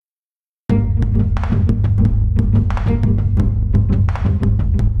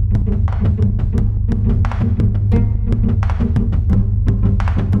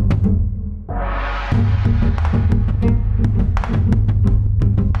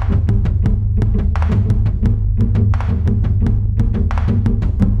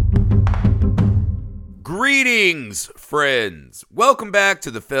Greetings, friends. Welcome back to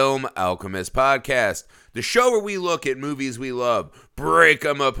the Film Alchemist Podcast, the show where we look at movies we love, break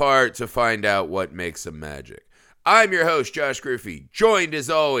them apart to find out what makes them magic. I'm your host, Josh Griffey, joined as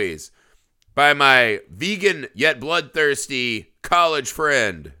always by my vegan yet bloodthirsty college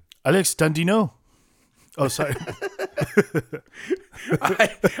friend, Alex Dandino. Oh, sorry.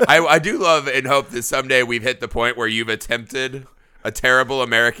 I do love and hope that someday we've hit the point where you've attempted a terrible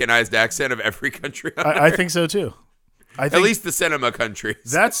Americanized accent of every country on I think so too. At least the cinema countries.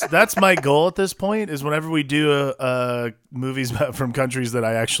 That's my goal at this point. Is whenever we do movies from countries that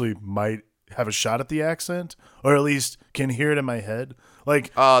I actually might have a shot at the accent, or at least can hear it in my head.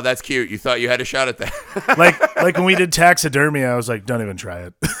 Like, oh, that's cute. You thought you had a shot at that. like when we did Taxidermy, I was like, don't even try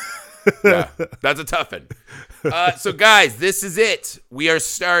it. Yeah, that's a tough one. So, guys, this is it. We are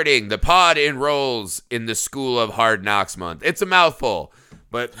starting. The pod enrolls in the School of Hard Knocks month. It's a mouthful,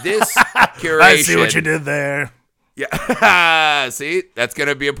 but this curation. I see what you did there. Yeah, see, that's going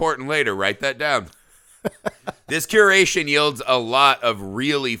to be important later. Write that down. This curation yields a lot of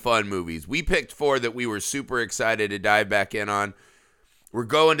really fun movies. We picked 4 that we were super excited to dive back in on. We're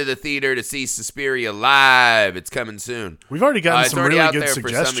going to the theater to see Suspiria live. It's coming soon. We've already gotten some already really out good there for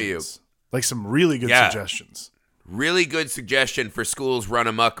suggestions. some of you. Like some really good suggestions. Really good suggestion for schools run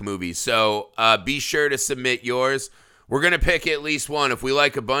amok movies. So be sure to submit yours. We're going to pick at least one. If we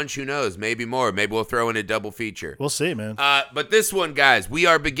like a bunch, who knows? Maybe more. Maybe we'll throw in a double feature. We'll see, man. But this one, guys, we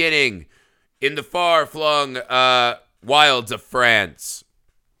are beginning in the far-flung wilds of France.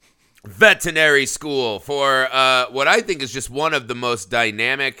 Veterinary school for what I think is just one of the most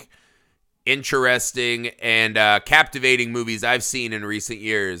dynamic, interesting, and captivating movies I've seen in recent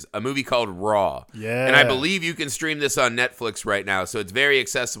years. A movie called Raw. Yeah. And I believe you can stream this on Netflix right now, so it's very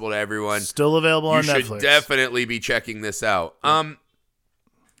accessible to everyone. Still available on Netflix. You should definitely be checking this out.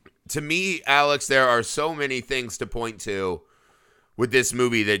 To me, Alex, there are so many things to point to with this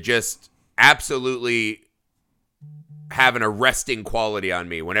movie that just absolutely have an arresting quality on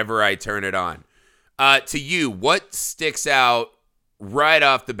me whenever I turn it on. To you, what sticks out right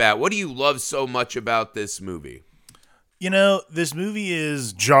off the bat? What do you love so much about this movie? You know, this movie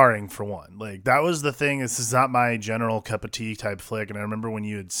is jarring for one. Like, that was the thing. This is not my general cup of tea type flick. And I remember when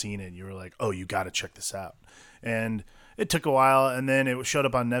you had seen it, you were like, oh, you got to check this out. And it took a while, and then it showed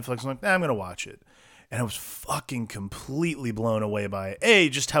up on Netflix. I'm like, I'm going to watch it. And I was fucking completely blown away by,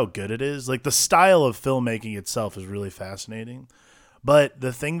 just how good it is. Like, the style of filmmaking itself is really fascinating. But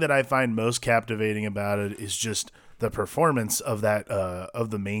the thing that I find most captivating about it is just the performance of that of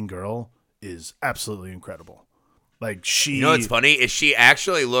the main girl is absolutely incredible. Like, she... You know what's funny? Is she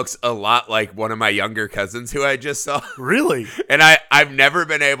actually looks a lot like one of my younger cousins who I just saw. Really? And I've never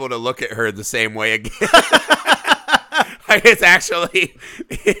been able to look at her the same way again. It's actually,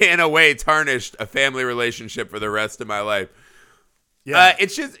 in a way, tarnished a family relationship for the rest of my life. Yeah.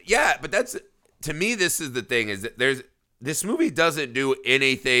 It's just, but that's, to me, this is the thing, is that this movie doesn't do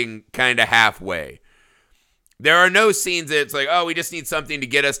anything kind of halfway. There are no scenes that it's like, oh, we just need something to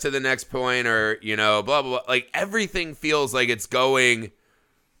get us to the next point, or, blah, blah, blah. Like, everything feels like it's going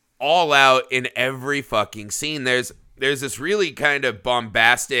all out in every fucking scene. There's this really kind of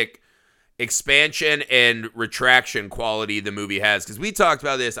bombastic expansion and retraction quality the movie has. Because we talked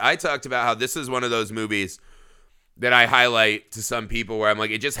about this. I talked about how this is one of those movies that I highlight to some people where I'm like,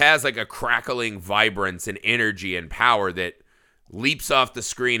 it just has like a crackling vibrance and energy and power that leaps off the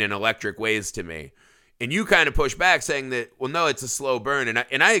screen in electric ways to me. And you kind of push back saying that, well, no, it's a slow burn.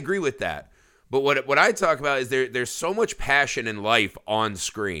 And I agree with that. But what I talk about is there's so much passion and life on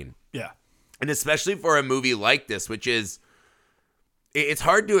screen. Yeah. And especially for a movie like this, which is, it's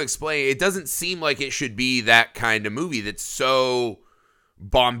hard to explain. It doesn't seem like it should be that kind of movie that's so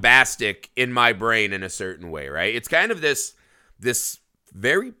bombastic in my brain in a certain way, right? It's kind of this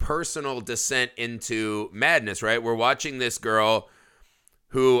very personal descent into madness, right? We're watching this girl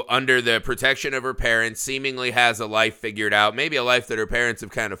who, under the protection of her parents, seemingly has a life figured out, maybe a life that her parents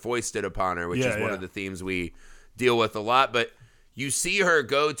have kind of foisted upon her, which is one of the themes we deal with a lot. But you see her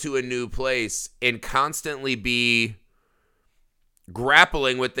go to a new place and constantly be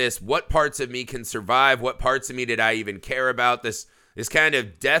grappling with this. What parts of me can survive? What parts of me did I even care about? This kind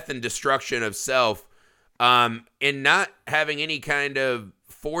of death and destruction of self, and not having any kind of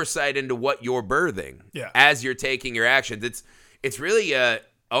foresight into what you're birthing as you're taking your actions. It's really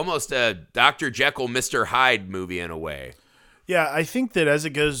almost a Dr. Jekyll, Mr. Hyde movie in a way. Yeah, I think that as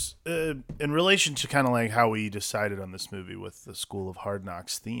it goes, in relation to kind of like how we decided on this movie with the School of Hard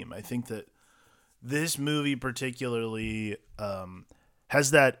Knocks theme, I think that this movie particularly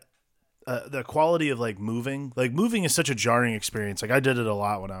has that the quality of like moving is such a jarring experience. Like I did it a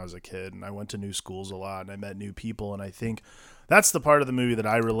lot when I was a kid, and I went to new schools a lot, and I met new people, and I think that's the part of the movie that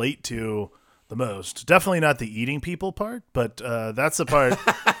I relate to the most. Definitely not the eating people part, but that's the part.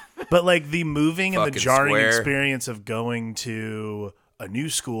 But like the moving and the jarring experience of going to a new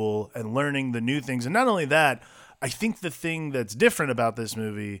school and learning the new things, and not only that, I think the thing that's different about this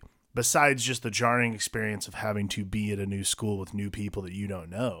movie, besides just the jarring experience of having to be at a new school with new people that you don't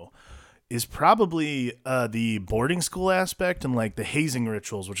know, is probably the boarding school aspect and like the hazing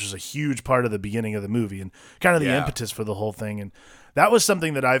rituals, which is a huge part of the beginning of the movie and kind of the impetus for the whole thing. And that was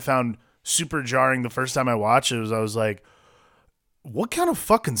something that I found super jarring the first time I watched it. I was like, what kind of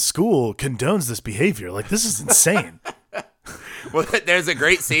fucking school condones this behavior? Like, this is insane. Well, there's a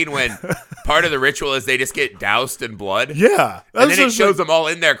great scene when part of the ritual is they just get doused in blood. Yeah. And then it shows them all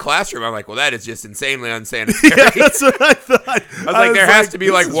in their classroom. I'm like, well, that is just insanely unsanitary. Yeah, that's what I thought. I was like, there has to be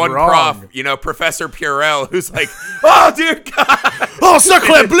like one wrong. prof, Professor Purell, who's like, oh, dear God. Oh,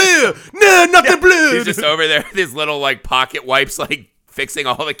 sacre bleu. No, not the bleu. He's just over there with his little like pocket wipes, like fixing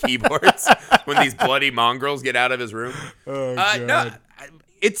all the keyboards when these bloody mongrels get out of his room. Oh, God. No,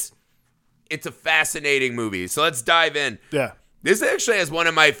 it's a fascinating movie. So let's dive in. Yeah. This actually has one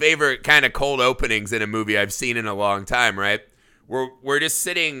of my favorite kind of cold openings in a movie I've seen in a long time, right? We're just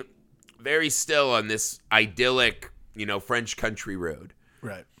sitting very still on this idyllic, French country road.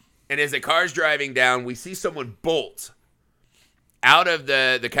 Right. And as the car's driving down, we see someone bolt out of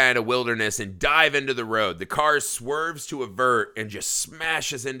the kind of wilderness and dive into the road. The car swerves to avert and just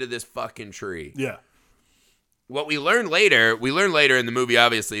smashes into this fucking tree. Yeah. What we learn later in the movie,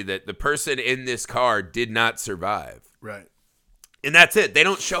 obviously, that the person in this car did not survive. Right. And that's it. They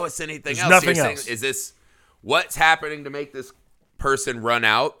don't show us anything else. Nothing else. Is this what's happening to make this person run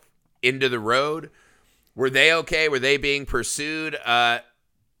out into the road? Were they okay? Were they being pursued?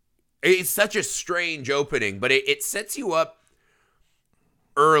 It's such a strange opening, but it sets you up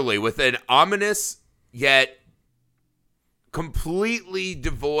early with an ominous yet completely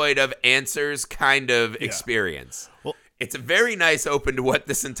devoid of answers kind of experience. Well, it's a very nice open to what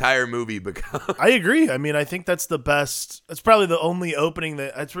this entire movie becomes. I agree. I mean, I think that's the best. That's probably the only opening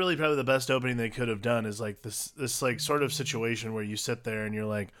that's really probably the best opening they could have done is like this like sort of situation where you sit there and you're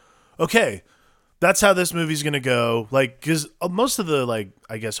like, okay, that's how this movie's going to go. Like, because most of the like,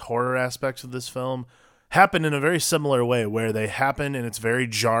 I guess, horror aspects of this film happen in a very similar way where they happen and it's very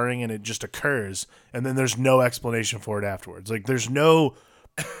jarring and it just occurs. And then there's no explanation for it afterwards. Like there's no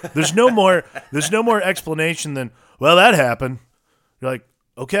more explanation than, well, that happened. You're like,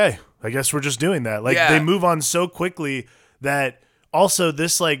 okay, I guess we're just doing that. Like they move on so quickly that also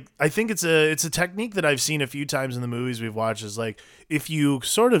this, like, I think it's a technique that I've seen a few times in the movies we've watched is like, if you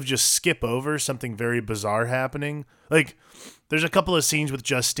sort of just skip over something very bizarre happening, like there's a couple of scenes with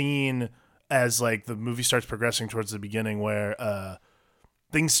Justine as like the movie starts progressing towards the beginning where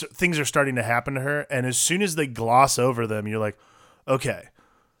things are starting to happen to her. And as soon as they gloss over them, you're like, okay,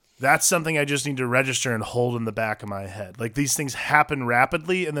 that's something I just need to register and hold in the back of my head. Like these things happen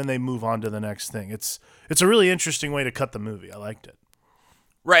rapidly and then they move on to the next thing. It's a really interesting way to cut the movie. I liked it.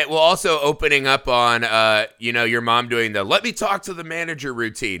 Right. Well, also opening up on, your mom doing the let me talk to the manager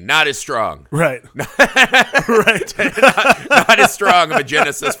routine. Not as strong. Right. Right. not as strong of a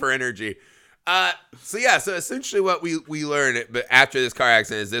genesis for energy. So essentially what we learn after this car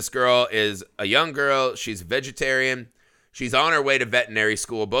accident is this girl is a young girl. She's vegetarian. She's on her way to veterinary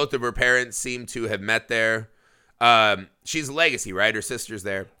school. Both of her parents seem to have met there. She's legacy, right? Her sister's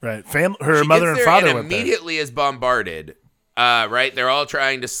there. Right. Her mother and father went immediately is bombarded. Right? They're all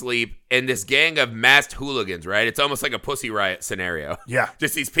trying to sleep. And this gang of masked hooligans, right? It's almost like a Pussy Riot scenario. Yeah.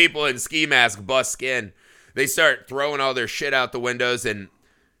 Just these people in ski masks busk in. They start throwing all their shit out the windows. And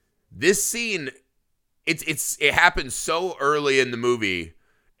this scene, it happens so early in the movie.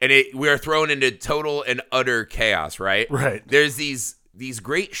 And we are thrown into total and utter chaos, right? Right. There's these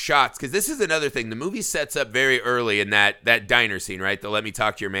great shots, because this is another thing. The movie sets up very early in that diner scene, right? The let me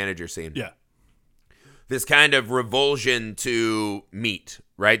talk to your manager scene. Yeah. This kind of revulsion to meat,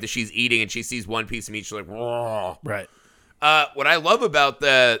 right? That she's eating and she sees one piece of meat. She's like, whoa. Right. What I love about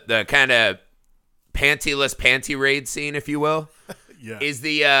the kind of pantyless panty raid scene, if you will, is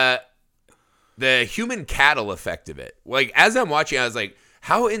the human cattle effect of it. Like, as I'm watching, I was like,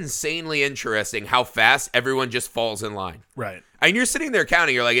 how insanely interesting how fast everyone just falls in line. Right. And you're sitting there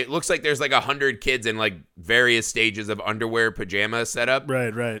counting. You're like, it looks like there's like 100 kids in like various stages of underwear, pajama setup.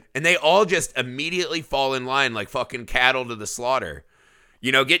 Right. And they all just immediately fall in line like fucking cattle to the slaughter.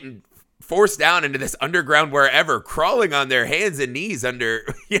 Getting forced down into this underground wherever, crawling on their hands and knees under,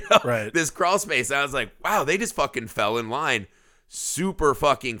 this crawl space. And I was like, wow, they just fucking fell in line super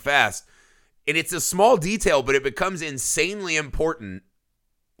fucking fast. And it's a small detail, but it becomes insanely important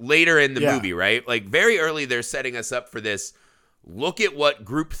later in the movie, right? Like very early, they're setting us up for this. Look at what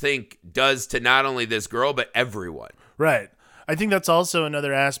groupthink does to not only this girl, but everyone. Right. I think that's also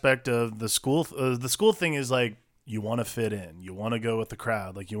another aspect of the school. The school thing is like, you want to fit in. You want to go with the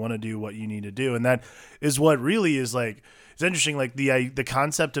crowd. Like, you want to do what you need to do. And that is what really is like, it's interesting. Like the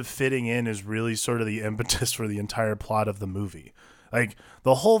concept of fitting in is really sort of the impetus for the entire plot of the movie. Like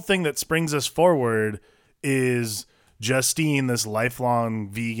the whole thing that springs us forward is Justine, this lifelong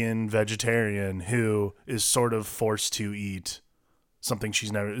vegan vegetarian who is sort of forced to eat something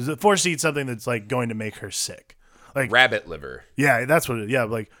forced to eat something that's like going to make her sick. Like rabbit liver. Yeah, that's what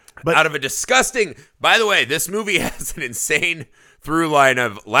but out of a disgusting, by the way, this movie has an insane through line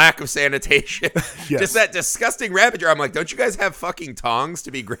of lack of sanitation. Yes. Just that disgusting rabbit jar. I'm like, don't you guys have fucking tongs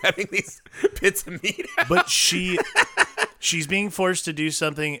to be grabbing these bits of meat out? But she's being forced to do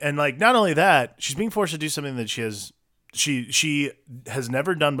something, and like not only that, she's being forced to do something that she has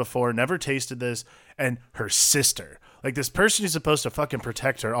never done before, never tasted this, and her sister, like this person who's supposed to fucking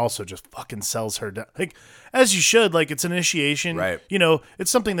protect her, also just fucking sells her down. Like, as you should, like it's an initiation. Right. You know,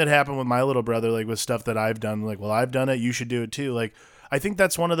 it's something that happened with my little brother, like with stuff that I've done. Like, well, I've done it, you should do it too. Like, I think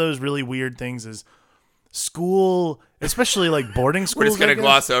that's one of those really weird things is school, especially like boarding schools. We're just going to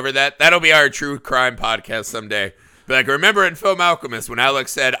gloss over that. That'll be our true crime podcast someday. But like, remember in Film Alchemist when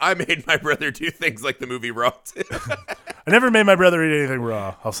Alex said, I made my brother do things like the movie Raw did. I never made my brother eat anything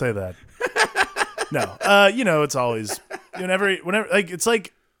raw. I'll say that. No, you know, it's always whenever like it's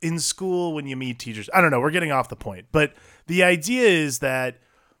like in school when you meet teachers. I don't know. We're getting off the point, but the idea is that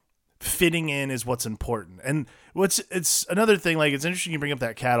fitting in is what's important. And it's another thing. Like it's interesting you bring up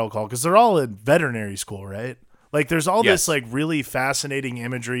that cattle call because they're all in veterinary school, right? Like there's all this like really fascinating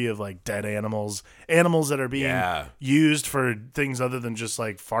imagery of like dead animals that are being used for things other than just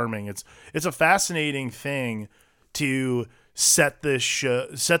like farming. It's a fascinating thing to set this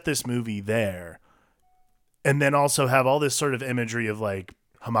movie there. And then also have all this sort of imagery of like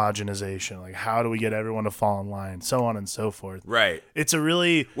homogenization, like how do we get everyone to fall in line, so on and so forth. Right. It's a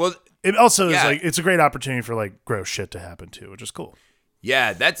really It also is like it's a great opportunity for like gross shit to happen too, which is cool.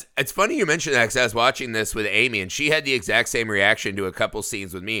 Yeah, it's funny you mentioned that because I was watching this with Amy and she had the exact same reaction to a couple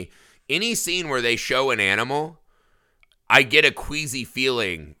scenes with me. Any scene where they show an animal, I get a queasy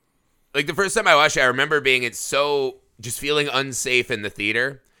feeling. Like the first time I watched it, I remember just feeling unsafe in the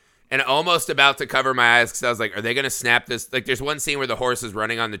theater. And almost about to cover my eyes because I was like, are they going to snap this? Like, there's one scene where the horse is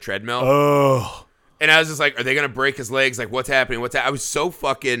running on the treadmill. Oh. And I was just like, are they going to break his legs? Like, what's happening? I was so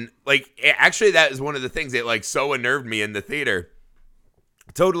fucking, like, actually, that is one of the things that, like, so unnerved me in the theater.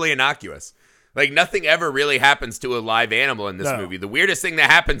 Totally innocuous. Like, nothing ever really happens to a live animal in this movie. The weirdest thing that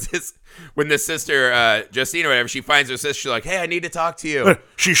happens is when the sister, Justine or whatever, she finds her sister, she's like, hey, I need to talk to you.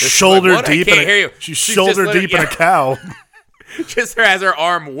 She's shoulder deep She's shoulder deep in a cow. Just has her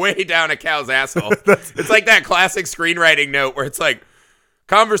arm way down a cow's asshole. It's like that classic screenwriting note where it's like,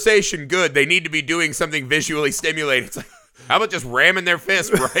 conversation good. They need to be doing something visually stimulating. It's like, how about just ramming their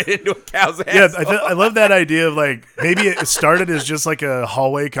fist right into a cow's asshole? Yeah, I love that idea of like, maybe it started as just like a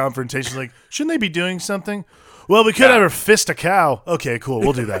hallway confrontation. Like, shouldn't they be doing something? Well, we could have her fist a cow. Okay, cool.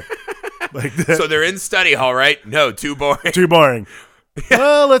 We'll do that. Like that. So they're in study hall, right? No, too boring. Too boring.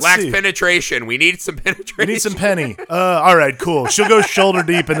 Well, let's Lacks see. penetration. We need some penetration. We need some penny. All right, cool. She'll go shoulder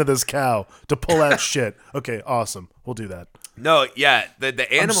deep into this cow to pull out shit. Okay, awesome. We'll do that. No, yeah, the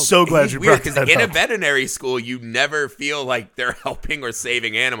animals. I'm so glad you brought that up. In a veterinary school, you never feel like they're helping or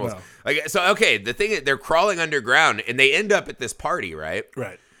saving animals. No. Like, so, okay, the thing is, they're crawling underground, and they end up at this party, right?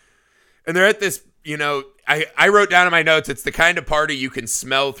 Right. And they're at this, I wrote down in my notes, it's the kind of party you can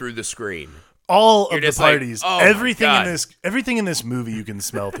smell through the screen. All of the parties, like, oh everything in this movie, you can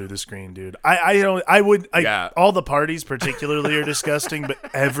smell through the screen, dude. All the parties particularly are disgusting, but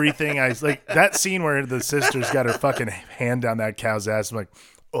everything like that scene where the sister's got her fucking hand down that cow's ass. I'm like,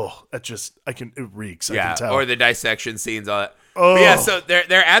 oh, it reeks. I can tell. Or the dissection scenes, all that. Oh, but yeah. So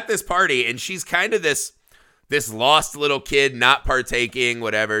they're at this party, and she's kind of this lost little kid, not partaking,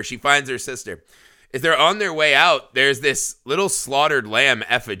 whatever. She finds her sister. If they're on their way out, there's this little slaughtered lamb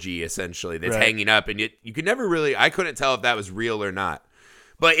effigy, essentially, that's hanging up. And you could never really, I couldn't tell if that was real or not.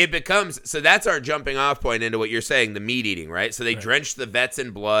 But it becomes, so that's our jumping off point into what you're saying, the meat eating, right? So they drench the vets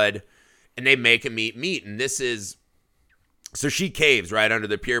in blood, and they make him eat meat. And so she caves, right, under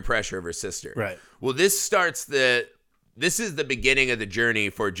the peer pressure of her sister. Right. Well, this is the beginning of the journey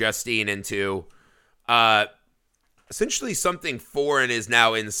for Justine into, essentially something foreign is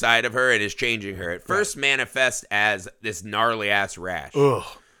now inside of her and is changing her. It first manifests as this gnarly ass rash. Ugh.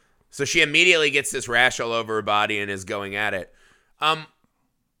 So she immediately gets this rash all over her body and is going at it.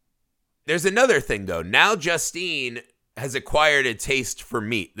 there's another thing, though. Now Justine has acquired a taste for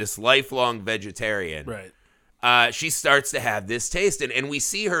meat, this lifelong vegetarian. Right. She starts to have this taste, and we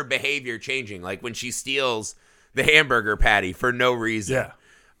see her behavior changing, like when she steals the hamburger patty for no reason.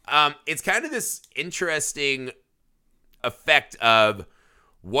 Yeah. It's kind of this interesting effect of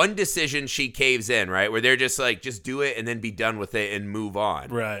one decision she caves in, right? Where they're just like, just do it and then be done with it and move on.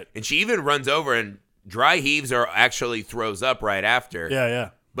 Right. And she even runs over and dry heaves or actually throws up right after.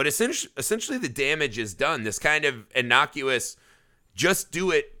 Yeah. But essentially the damage is done. This kind of innocuous, just do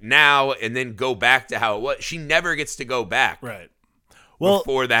it now and then go back to how it was. She never gets to go back. Right. Well,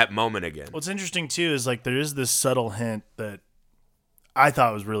 before that moment again. What's interesting too is like there is this subtle hint that I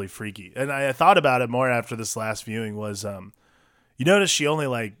thought was really freaky, and I thought about it more after this last viewing. Was you notice she only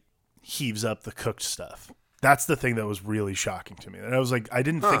like heaves up the cooked stuff. That's the thing that was really shocking to me. And I was like, I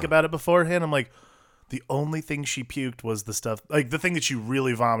didn't think about it beforehand. I'm like, the only thing she puked was the stuff, like the thing that she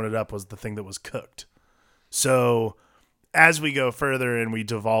really vomited up was the thing that was cooked. So as we go further and we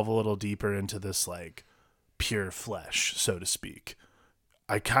devolve a little deeper into this like pure flesh, so to speak,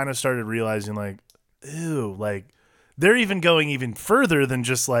 I kind of started realizing like, ew, like they're even going even further than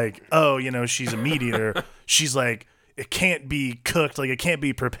just like, oh, you know, she's a meat eater. She's like, it can't be cooked, like it can't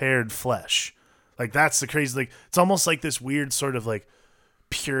be prepared flesh. Like that's the crazy, like it's almost like this weird sort of like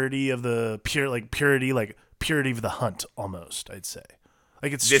purity of the purity of the hunt almost, I'd say.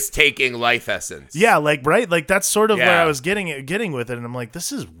 Like it's just taking life essence. Yeah, like right, like that's sort of where I was getting with it, and I'm like,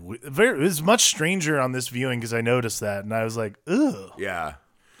 this is it was much stranger on this viewing because I noticed that, and I was like, ugh. Yeah.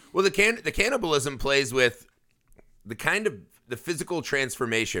 Well, the cannibalism plays with the physical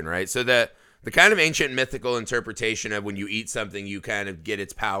transformation, right? So the kind of ancient mythical interpretation of when you eat something, you kind of get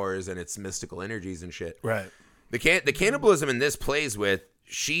its powers and its mystical energies and shit. Right. The cannibalism in this plays with,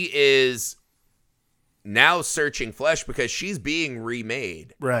 she is now searching flesh because she's being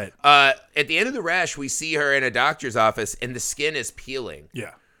remade. Right. At the end of the rash, we see her in a doctor's office and the skin is peeling.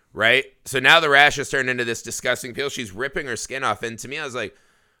 Yeah. Right? So now the rash has turned into this disgusting peel. She's ripping her skin off. And to me, I was like,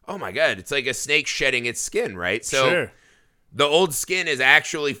 oh my God, it's like a snake shedding its skin, right? So sure. The old skin is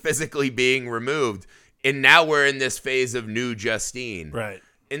actually physically being removed. And now we're in this phase of new Justine. Right.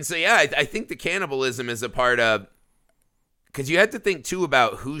 And so, yeah, I think the cannibalism is a part of, because you have to think, too,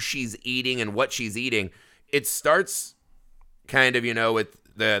 about who she's eating and what she's eating. It starts kind of, with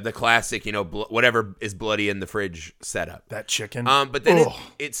the classic, whatever is bloody in the fridge setup. That chicken. But then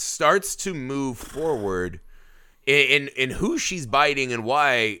it starts to move forward in who she's biting and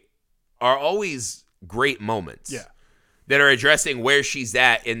why are always great moments. Yeah. That are addressing where she's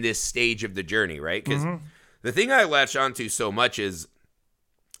at in this stage of the journey, right? Because the thing I latch onto so much is,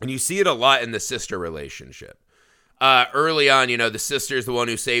 and you see it a lot in the sister relationship. Early on, the sister's the one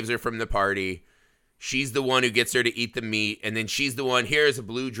who saves her from the party. She's the one who gets her to eat the meat. And then she's the one, here's a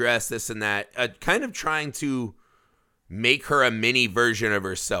blue dress, this and that. Kind of trying to make her a mini version of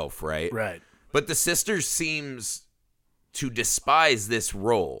herself, right? Right. But the sister seems to despise this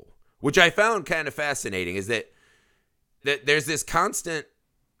role, which I found kind of fascinating, is that there's this constant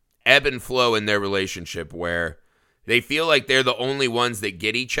ebb and flow in their relationship where they feel like they're the only ones that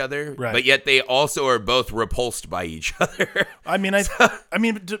get each other, right. But yet they also are both repulsed by each other. I mean,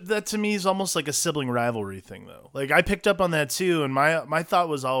 that to me is almost like a sibling rivalry thing, though. Like I picked up on that too, and my thought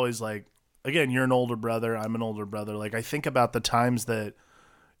was always like, again, you're an older brother, I'm an older brother. Like I think about the times that,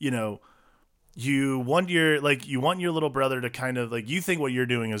 you want your little brother to kind of like, you think what you're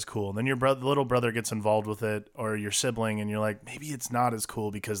doing is cool, and then your little brother gets involved with it, or your sibling, and you're like, maybe it's not as cool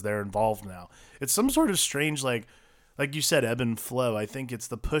because they're involved now. It's some sort of strange like you said, ebb and flow. I think it's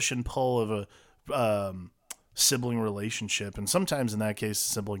the push and pull of a sibling relationship, and sometimes in that case,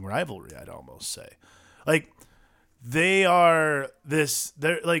 sibling rivalry, I'd almost say. Like they're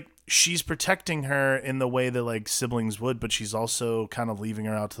like, she's protecting her in the way that like siblings would, but she's also kind of leaving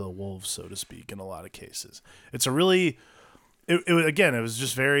her out to the wolves, so to speak, in a lot of cases. It's a really,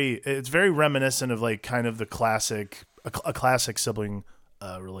 it's very reminiscent of like kind of the classic, a classic sibling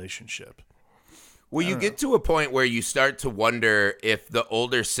relationship. Well, you get to a point where you start to wonder if the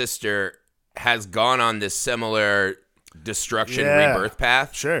older sister has gone on this similar destruction rebirth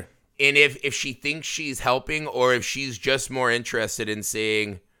path. Sure. And if she thinks she's helping, or if she's just more interested in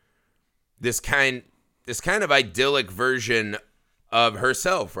seeing this kind of idyllic version of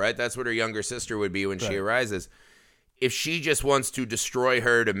herself, right? That's what her younger sister would be when she arises. If she just wants to destroy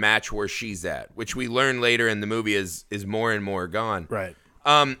her to match where she's at, which we learn later in the movie is more and more gone. Right.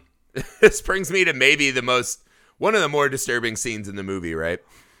 This brings me to maybe one of the more disturbing scenes in the movie, right?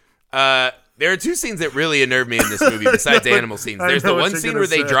 There are two scenes that really unnerve me in this movie besides animal scenes. There's the one scene where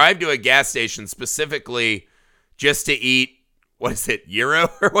they drive to a gas station specifically just to eat what is it, Euro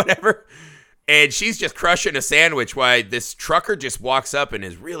or whatever? And she's just crushing a sandwich while this trucker just walks up and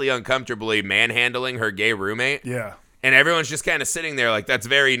is really uncomfortably manhandling her gay roommate. Yeah. And everyone's just kind of sitting there like, that's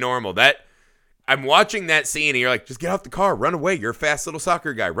very normal. I'm watching that scene and you're like, just get off the car, run away. You're a fast little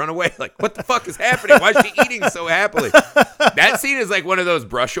soccer guy. Run away. Like, what the fuck is happening? Why is she eating so happily? That scene is like one of those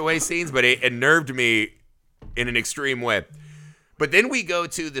brush away scenes, but it unnerved me in an extreme way. But then we go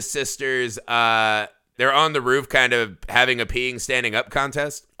to the sisters. They're on the roof kind of having a peeing standing up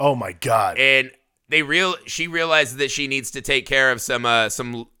contest. Oh my God. And she realizes that she needs to take care of some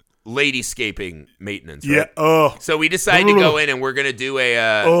ladyscaping maintenance. Right? Yeah. Oh. So we decide to go in and we're gonna do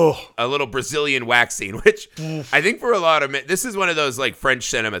a little Brazilian wax scene, which I think for a lot of men, this is one of those like French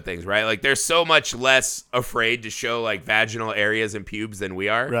cinema things, right? Like they're so much less afraid to show like vaginal areas and pubes than we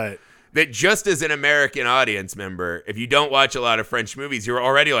are. Right. That just as an American audience member, if you don't watch a lot of French movies, you're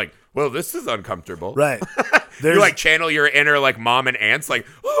already like, well, this is uncomfortable. Right. You like channel your inner like mom and aunts, like,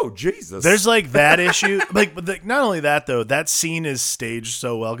 oh Jesus. There's like that issue, but not only that though, that scene is staged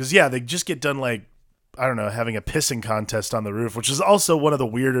so well because they just get done like, I don't know, having a pissing contest on the roof, which is also one of the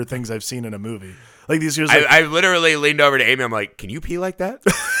weirder things I've seen in a movie. Like these girls, I literally leaned over to Amy. I'm like, can you pee like that?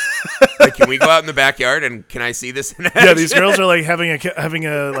 Like, can we go out in the backyard and can I see this in action? Yeah, these girls are like having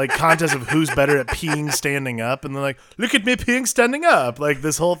a like contest of who's better at peeing standing up, and they're like, look at me peeing standing up, like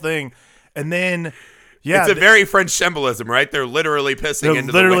this whole thing, and then. Yeah, it's a very French symbolism, right? They're literally pissing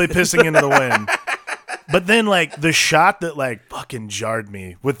into the wind. pissing into the wind. But then, like, the shot that, like, fucking jarred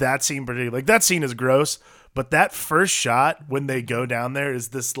me with that scene particularly. Like, that scene is gross, but that first shot when they go down there is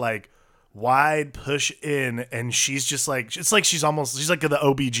this, like, wide push in, and she's just, like, it's like she's like the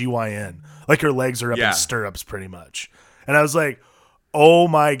OBGYN. Like, her legs are up in stirrups pretty much. And I was like, oh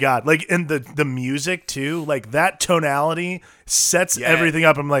my God. Like, and the music too, like that tonality sets everything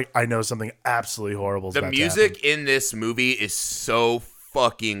up. I'm like, I know something absolutely horrible is about to happen. The music in this movie is so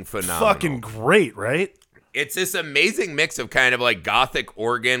fucking phenomenal. Fucking great, right? It's this amazing mix of kind of like gothic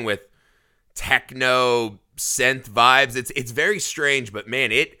organ with techno synth vibes. It's very strange, but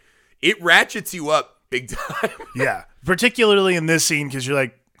man, it ratchets you up big time. Yeah. Particularly in this scene, because you're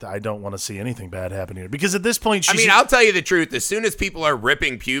like, I don't want to see anything bad happen here. Because at this point, I'll tell you the truth. As soon as people are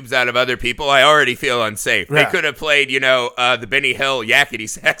ripping pubes out of other people, I already feel unsafe. Yeah. They could have played, the Benny Hill yakety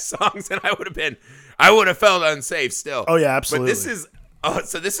sax songs, and I would have felt unsafe still. Oh yeah, absolutely.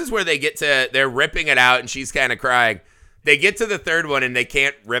 But this is where they're ripping it out, and she's kind of crying. They get to the third one, and they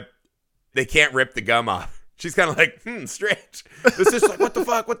can't rip the gum off. She's kind of like, strange. This is like, what the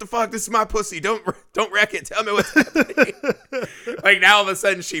fuck? This is my pussy. Don't wreck it. Tell me what's happening. Like now all of a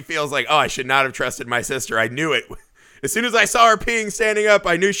sudden she feels like, oh, I should not have trusted my sister. I knew it. As soon as I saw her peeing standing up,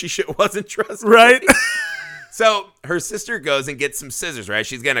 I knew she wasn't trustworthy. Right. So her sister goes and gets some scissors, right?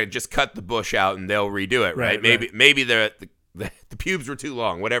 She's going to just cut the bush out and they'll redo it, right? Maybe the pubes were too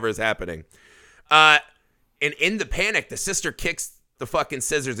long, whatever is happening. And in the panic, the sister kicks the fucking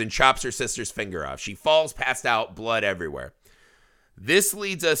scissors and chops her sister's finger off. She falls passed out, blood everywhere. This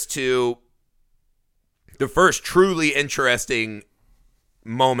leads us to the first truly interesting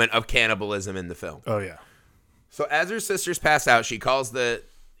moment of cannibalism in the film. Oh yeah. So as her sister's passed out, she calls the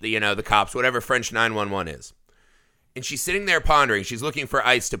cops, whatever French 911 is. And she's sitting there pondering. She's looking for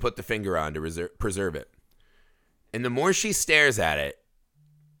ice to put the finger on to preserve it. And the more she stares at it,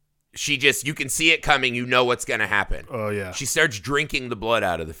 you can see it coming. You know what's going to happen. Oh, yeah. She starts drinking the blood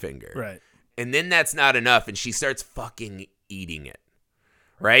out of the finger. Right. And then that's not enough. And she starts fucking eating it.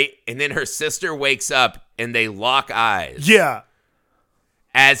 Right. And then her sister wakes up and they lock eyes. Yeah.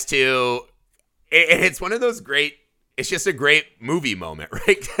 And it's one of those it's just a great movie moment,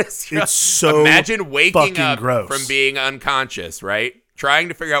 right? It's so imagine waking up gross. From being unconscious, right? Trying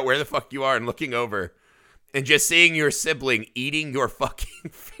to figure out where the fuck you are and looking over and just seeing your sibling eating your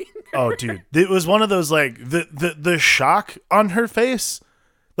fucking finger. Oh, dude. It was one of those, like, the shock on her face.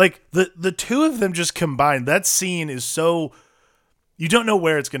 Like, the two of them just combined. That scene is so... You don't know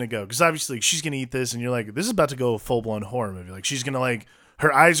where it's going to go. Because obviously, she's going to eat this, and you're like, this is about to go a full-blown horror movie. Like, she's going to, like...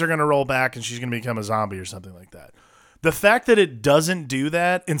 Her eyes are going to roll back, and she's going to become a zombie or something like that. The fact that it doesn't do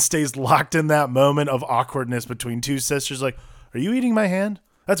that and stays locked in that moment of awkwardness between two sisters, like, are you eating my hand?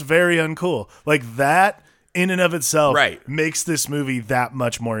 That's very uncool. Like, that... in and of itself makes this movie that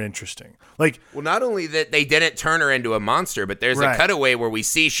much more interesting. Like, well, not only that they didn't turn her into a monster, but there's a cutaway where we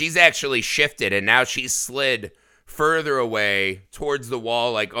see she's actually shifted and now she's slid further away towards the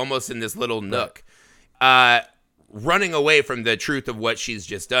wall, like almost in this little nook, running away from the truth of what she's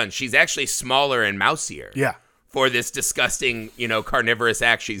just done. She's actually smaller and mousier. Yeah. For this disgusting, carnivorous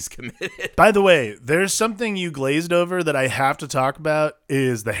act she's committed. By the way, there's something you glazed over that I have to talk about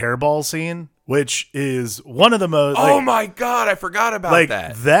is the hairball scene which is one of the most. Oh my God, I forgot about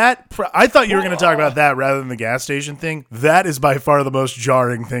that. I thought you were going to talk about that rather than the gas station thing. That is by far the most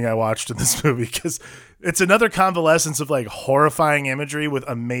jarring thing I watched in this movie because it's another convalescence of like horrifying imagery with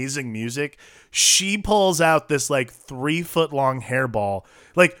amazing music. She pulls out this like 3-foot long hairball.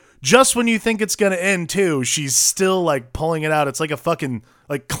 Like just when you think it's going to end too, she's still like pulling it out. It's like a fucking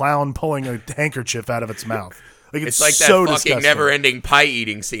like clown pulling a handkerchief out of its mouth. Like it's like so that fucking disgusting. never-ending pie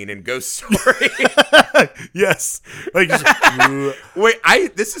eating scene in Ghost Story. Yes. Like just,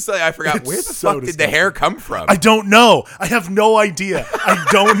 wait, this is something I forgot. It's Where the so fuck did the hair come from? I don't know. I have no idea. I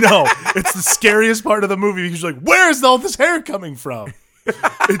don't know. It's the scariest part of the movie because you're like, where is all this hair coming from?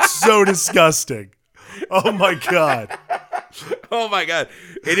 It's so disgusting. Oh my God. Oh my God.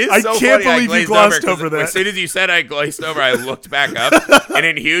 It is I so can't funny. believe you glossed over that. As soon as you said I glazed over, I looked back up and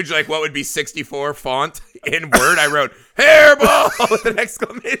in huge, like what would be 64 font in Word, I wrote hairball with an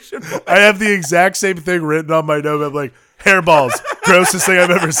exclamation point. I have the exact same thing written on my note. I'm like, hairballs. Grossest thing I've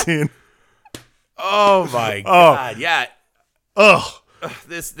ever seen. Oh my God. Yeah. Ugh.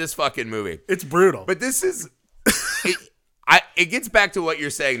 This fucking movie. It's brutal. But this is it gets back to what you're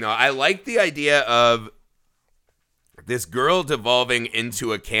saying though. I like the idea of this girl devolving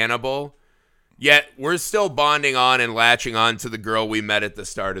into a cannibal, yet we're still bonding on and latching on to the girl we met at the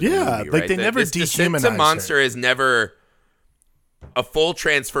start of the movie. Like right? they never dehumanize dehumanized monster her. is never a full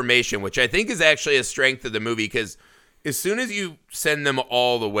transformation, which I think is actually a strength of the movie because as soon as you send them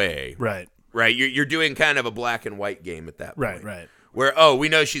all the way, Right. you're doing kind of a black and white game at that point. Right. Where we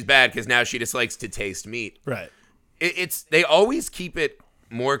know she's bad because now she just likes to taste meat. Right. It's they always keep it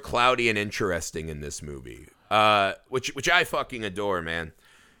more cloudy and interesting in this movie. Which I fucking adore, man.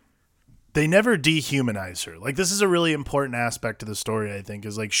 They never dehumanize her. Like this is a really important aspect of the story, I think,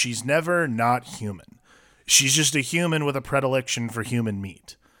 is like she's never not human. She's just a human with a predilection for human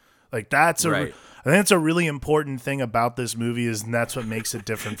meat. Like that's Right. I think that's a really important thing about this movie and that's what makes it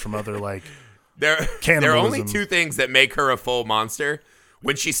different from other like There are only two things that make her a full monster.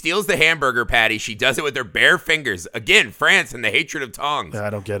 When she steals the hamburger patty, she does it with her bare fingers. Again, France and the hatred of tongs.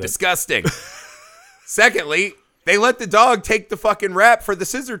 I don't get it. Disgusting. Secondly, they let the dog take the fucking rap for the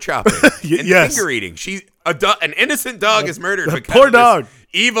scissor chopping and Yes. finger eating. An innocent dog is murdered because poor of this dog.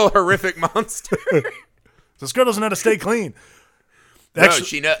 evil, horrific monster. This girl doesn't know how to stay clean.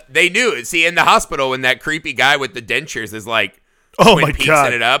 They knew. See, in the hospital, when that creepy guy with the dentures is like, Oh Twin my Peaks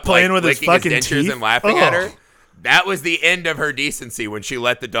God. it up, Playing like, with his licking fucking dentures teeth? and laughing at her. Oh. That was the end of her decency when she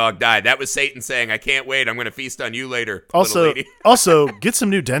let the dog die. That was Satan saying, "I can't wait. I'm going to feast on you later." little lady. Also, get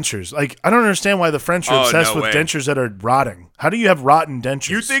some new dentures. Like, I don't understand why the French are obsessed with way. dentures that are rotting. How do you have rotten dentures?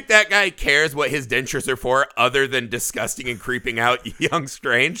 You think that guy cares what his dentures are for other than disgusting and creeping out young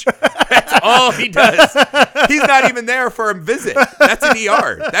strange? That's all he does. He's not even there for a visit. That's an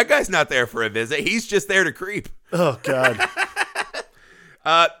ER. That guy's not there for a visit. He's just there to creep. Oh, God.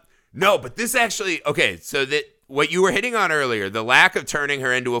 No, but this actually, okay, so that what you were hitting on earlier, the lack of turning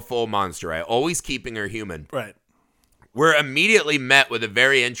her into a full monster, right? Always keeping her human. Right. We're immediately met with a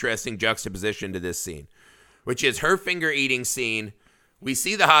very interesting juxtaposition to this scene, which is her finger eating scene. We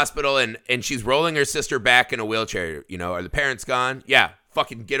see the hospital and she's rolling her sister back in a wheelchair. You know, are the parents gone? Yeah,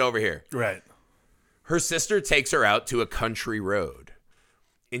 fucking get over here. Right. Her sister takes her out to a country road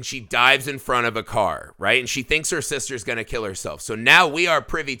and she dives in front of a car, right? And she thinks her sister's going to kill herself. So now we are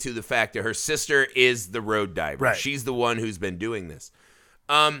privy to the fact that her sister is the road diver. Right. She's the one who's been doing this.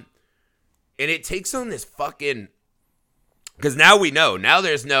 And it takes on this fucking... Because now we know. Now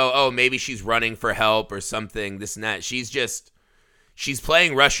there's no, maybe she's running for help or something, this and that. She's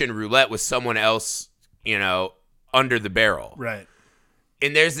playing Russian roulette with someone else, you know, under the barrel. Right.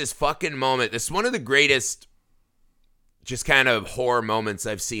 And there's this fucking moment. This is one of the greatest just kind of horror moments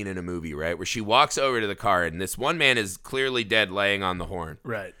I've seen in a movie, right? Where she walks over to the car and this one man is clearly dead laying on the horn.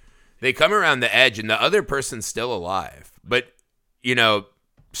 Right. They come around the edge and the other person's still alive, but, you know,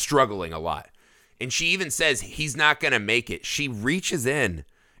 struggling a lot. And she even says he's not going to make it. She reaches in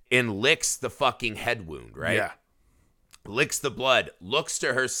and licks the fucking head wound, right? Yeah. Licks the blood, looks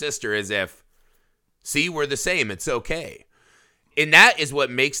to her sister as if, see, we're the same. It's okay. And that is what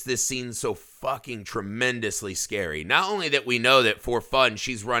makes this scene so fucking tremendously scary. Not only that we know that for fun,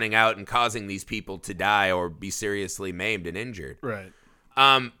 she's running out and causing these people to die or be seriously maimed and injured. Right.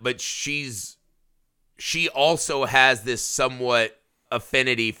 But she also has this somewhat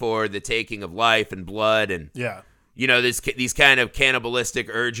affinity for the taking of life and blood and, Yeah. you know, these kind of cannibalistic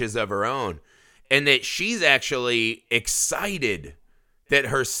urges of her own. And that she's actually excited that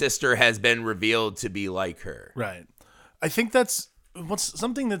her sister has been revealed to be like her. Right. I think that's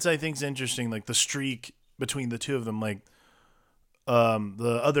something that's I think is interesting, like the streak between the two of them. Like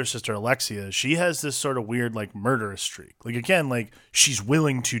the other sister, Alexia, she has this sort of weird, like, murderous streak. Like, again, like, she's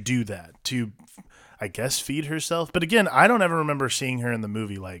willing to do that to, I guess, feed herself. But again, I don't ever remember seeing her in the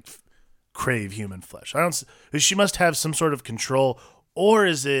movie, like, crave human flesh. She must have some sort of control, or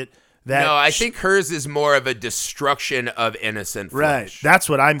is it that? No, I think hers is more of a destruction of innocent flesh. Right. That's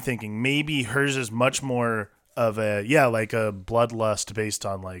what I'm thinking. Maybe hers is much more of like a bloodlust based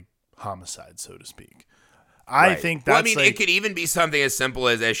on, like, homicide, so to speak. I think that's it could even be something as simple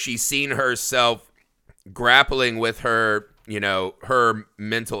as she's seen herself grappling with her, her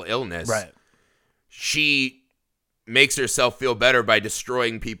mental illness. Right. She makes herself feel better by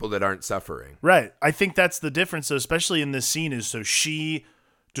destroying people that aren't suffering. Right. I think that's the difference, though, especially in this scene, is so she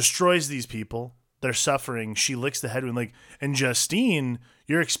destroys these people. They're suffering. She licks the head wound. And Justine,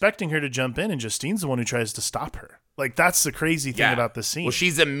 you're expecting her to jump in, and Justine's the one who tries to stop her. Like, that's the crazy thing about the scene. Well,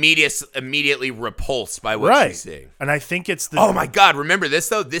 she's immediately repulsed by what she's seeing. And I think it's Oh, my God. Remember this,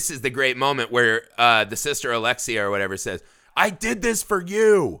 though? This is the great moment where the sister Alexia or whatever says, I did this for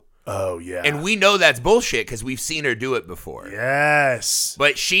you. Oh, yeah. And we know that's bullshit because we've seen her do it before. Yes.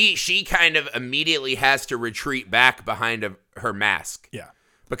 But she kind of immediately has to retreat back behind her mask. Yeah.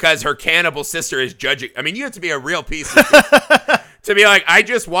 Because her cannibal sister is judging. I mean, you have to be a real piece of shit to be like, I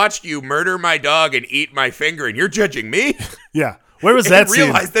just watched you murder my dog and eat my finger, and you're judging me? Yeah. Where was that scene?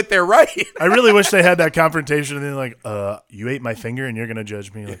 Realize that they're right. I really wish they had that confrontation, and then like, you ate my finger, and you're gonna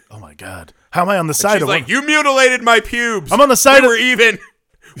judge me? Like, oh my God, how am I on the side of? Like, you mutilated my pubes. I'm on the side.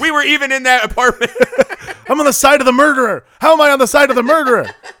 We were even in that apartment. I'm on the side of the murderer. How am I on the side of the murderer?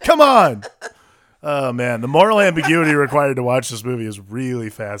 Come on. Oh, man. The moral ambiguity required to watch this movie is really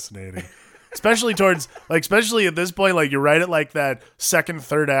fascinating. Especially at this point, like, you're right at, like, that second,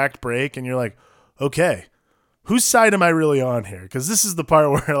 third act break, and you're like, okay, whose side am I really on here? Because this is the part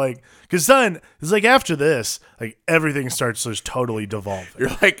where, like, because then, it's like, after this, like, everything starts just totally devolving.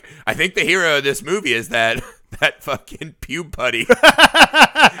 You're like, I think the hero of this movie is that fucking pube putty.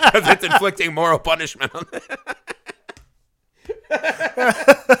 Because it's inflicting moral punishment on them.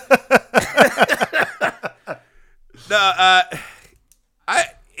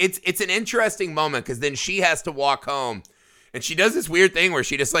 It's an interesting moment because then she has to walk home, and she does this weird thing where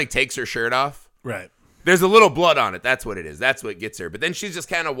she just like takes her shirt off. Right. There's a little blood on it. That's what it is. That's what gets her. But then she's just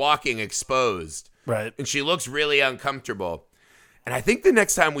kind of walking exposed. Right. And she looks really uncomfortable. And I think the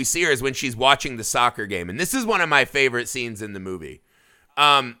next time we see her is when she's watching the soccer game. And this is one of my favorite scenes in the movie.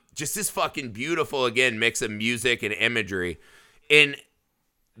 Just this fucking beautiful, again, mix of music and imagery. In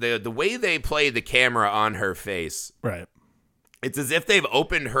the way they play the camera on her face. Right. It's as if they've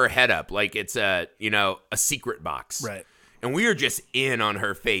opened her head up like it's a secret box. Right. And we are just in on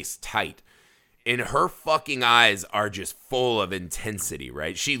her face tight. And her fucking eyes are just full of intensity,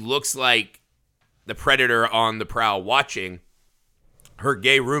 right? She looks like the predator on the prowl watching her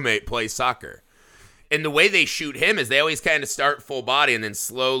gay roommate play soccer. And the way they shoot him is they always kind of start full body and then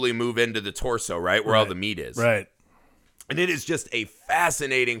slowly move into the torso, right? Where all the meat is. Right. And it is just a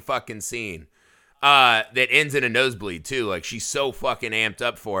fascinating fucking scene that ends in a nosebleed, too. Like, she's so fucking amped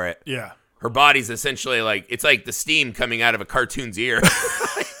up for it. Yeah. Her body's essentially like, it's like the steam coming out of a cartoon's ear.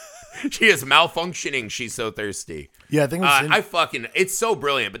 She is malfunctioning. She's so thirsty. Yeah, I think it's so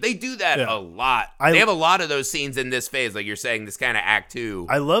brilliant. But they do that a lot. They have a lot of those scenes in this phase, like you're saying, this kind of act 2.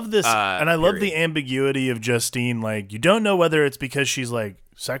 I love this, and I love the ambiguity of Justine. Like, you don't know whether it's because she's like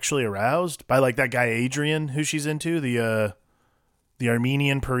sexually aroused by like that guy Adrian who she's into, the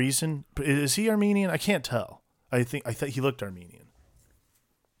Armenian Parisian. Is he Armenian? I can't tell. I think he looked Armenian.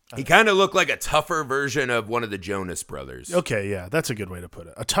 He kind of looked like a tougher version of one of the Jonas brothers. Okay, yeah, that's a good way to put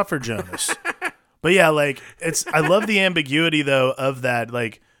it. A tougher Jonas. But yeah, like, I love the ambiguity though of that.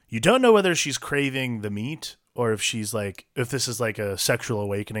 Like, you don't know whether she's craving the meat or if this is like a sexual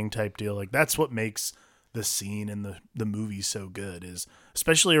awakening type deal. Like, that's what makes the scene in the movie so good, is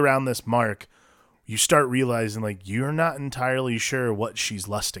especially around this mark, you start realizing like you're not entirely sure what she's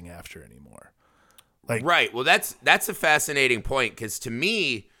lusting after anymore. Like, right. Well, that's a fascinating point, because to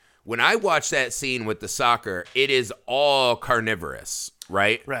me, when I watch that scene with the soccer, it is all carnivorous,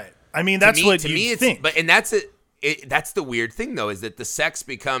 right? Right. I mean, that's what you think. But that's it. That's the weird thing, though, is that the sex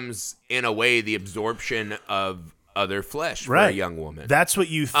becomes, in a way, the absorption of other flesh for a young woman. That's what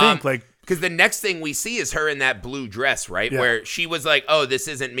you think. Because the next thing we see is her in that blue dress, right? Yeah. Where she was like, "Oh, this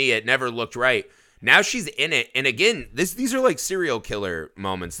isn't me. It never looked right." Now she's in it, and again, these are like serial killer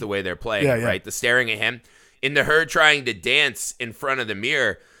moments. The way they're playing, right? The staring at him, into her trying to dance in front of the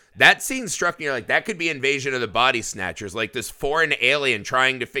mirror. That scene struck me like that could be Invasion of the Body Snatchers, like this foreign alien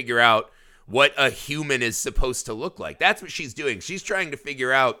trying to figure out what a human is supposed to look like. That's what she's doing. She's trying to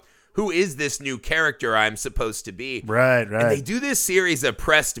figure out who is this new character I'm supposed to be? Right. And they do this series of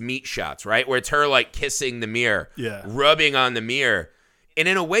pressed meat shots, right? Where it's her like kissing the mirror, Yeah. rubbing on the mirror. And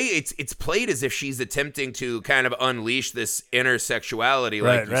in a way, it's played as if she's attempting to kind of unleash this inner sexuality,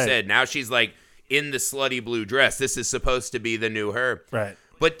 like you said. Now she's like in the slutty blue dress. This is supposed to be the new her. Right.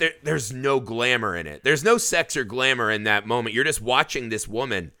 But there's no glamour in it. There's no sex or glamour in that moment. You're just watching this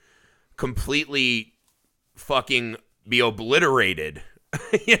woman completely fucking be obliterated,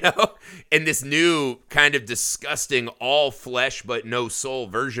 you know? And this new kind of disgusting all flesh but no soul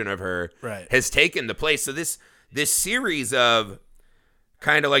version of her has taken the place. So this series of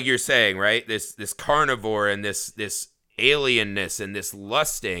kind of like you're saying, right? This carnivore and this alienness and this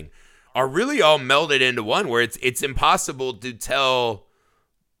lusting are really all melded into one, where it's impossible to tell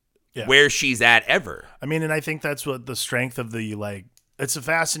where she's at ever. I mean, and I think that's what the strength of the, like, it's a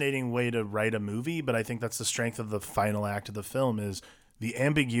fascinating way to write a movie, but I think that's the strength of the final act of the film is the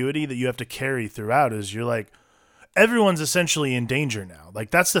ambiguity that you have to carry throughout is you're like, everyone's essentially in danger now.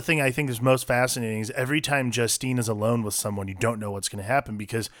 Like, that's the thing I think is most fascinating is every time Justine is alone with someone, you don't know what's going to happen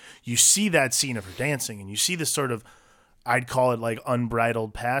because you see that scene of her dancing and you see this sort of, I'd call it like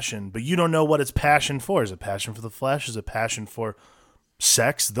unbridled passion, but you don't know what it's passion for. Is it passion for the flesh? Is it passion for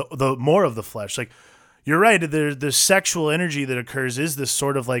sex? The more of the flesh. Like, you're right. The sexual energy that occurs is this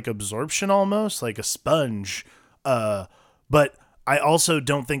sort of like absorption almost, like a sponge. But I also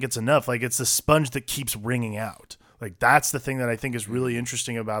don't think it's enough. Like, it's a sponge that keeps wringing out. Like, that's the thing that I think is really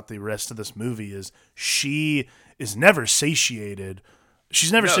interesting about the rest of this movie is she is never satiated.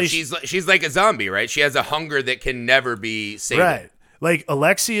 She's never satiated. She's like a zombie, right? She has a hunger that can never be sated. Right. Like,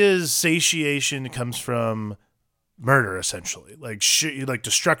 Alexia's satiation comes from murder, essentially. Like, like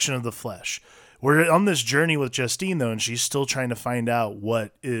destruction of the flesh. We're on this journey with Justine, though, and she's still trying to find out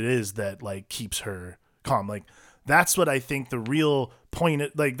what it is that, like, keeps her calm. Like, that's what I think the real point,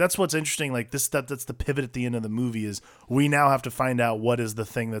 like, that's what's interesting. Like, that's the pivot at the end of the movie is we now have to find out what is the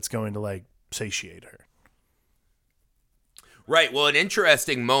thing that's going to, like, satiate her. Right. Well, an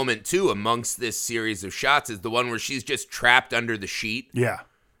interesting moment, too, amongst this series of shots is the one where she's just trapped under the sheet. Yeah.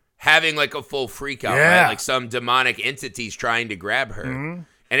 Having, like, a full freak out, right? Like some demonic entity's trying to grab her. Mm-hmm.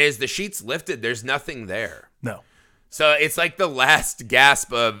 And as the sheet's lifted, there's nothing there. No. So it's like the last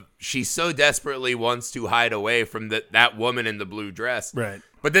gasp of she so desperately wants to hide away from that woman in the blue dress. Right.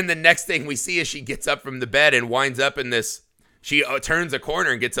 But then the next thing we see is she gets up from the bed and winds up in this. She turns a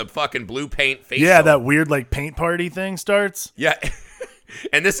corner and gets a fucking blue paint facial. Yeah, that weird like paint party thing starts. Yeah.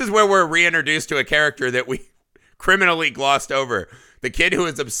 And this is where we're reintroduced to a character that we criminally glossed over. The kid who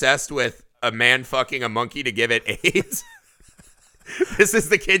is obsessed with a man fucking a monkey to give it AIDS. This is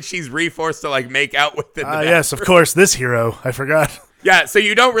the kid she's reforced to like make out with in the bathroom. Yes, of course, this hero. I forgot. Yeah, so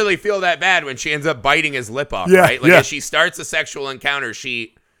you don't really feel that bad when she ends up biting his lip off, right? Like as she starts a sexual encounter,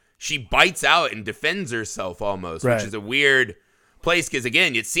 she bites out and defends herself almost, which is a weird place because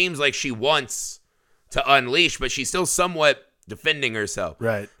again, it seems like she wants to unleash, but she's still somewhat defending herself.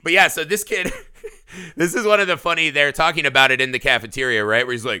 Right. But yeah, so this kid, this is one of the funny, they're talking about it in the cafeteria, right?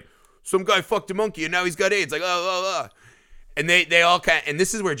 Where he's like, some guy fucked a monkey and now he's got AIDS. Like, oh. And they all kind of, and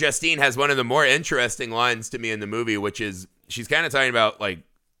this is where Justine has one of the more interesting lines to me in the movie, which is she's kind of talking about like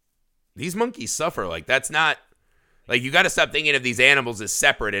these monkeys suffer. Like that's not like you got to stop thinking of these animals as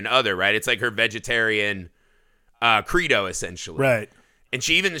separate and other, right? It's like her vegetarian credo essentially, right? And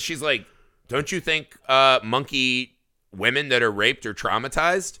she's like, don't you think monkey women that are raped or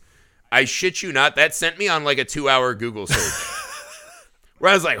traumatized? I shit you not. That sent me on like a 2-hour Google search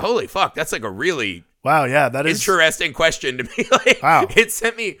where I was like, holy fuck, that's like a really wow, yeah, that is interesting question to me. Like, wow, it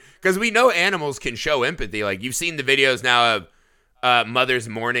sent me because we know animals can show empathy. Like you've seen the videos now of mothers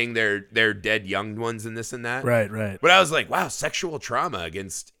mourning their dead young ones and this and that. Right. But I was like, wow, sexual trauma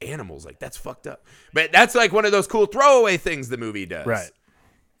against animals, like that's fucked up. But that's like one of those cool throwaway things the movie does. Right.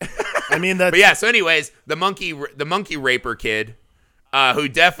 I mean that. But yeah. So, anyways, the monkey raper kid, who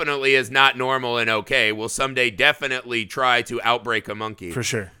definitely is not normal and okay, will someday definitely try to outbreak a monkey for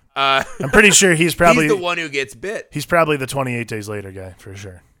sure. I'm pretty sure he's probably the one who gets bit. He's probably the 28 Days Later guy for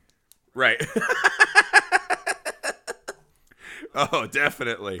sure. Right. Oh,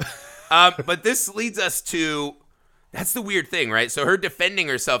 definitely. But this leads us to, that's the weird thing, right? So her defending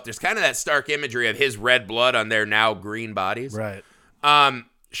herself, there's kind of that stark imagery of his red blood on their now green bodies. Right.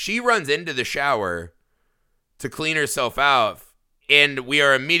 She runs into the shower to clean herself out, and we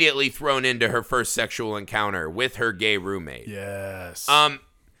are immediately thrown into her first sexual encounter with her gay roommate. Yes.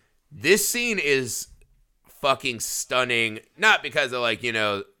 This scene is fucking stunning, not because of like, you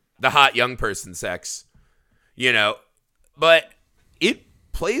know, the hot young person sex, you know, but it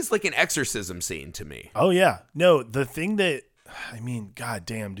plays like an exorcism scene to me. Oh yeah. No, the thing that I mean,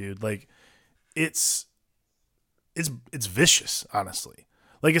 goddamn, dude. Like, it's vicious, honestly.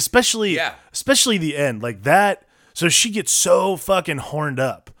 Like, especially the end, like that. So she gets so fucking horned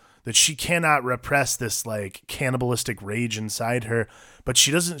up that she cannot repress this like cannibalistic rage inside her. But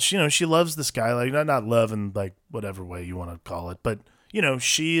she doesn't. She loves this guy. Like, not love in like whatever way you want to call it. But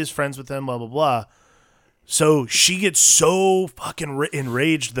she is friends with him. Blah blah blah. So she gets so fucking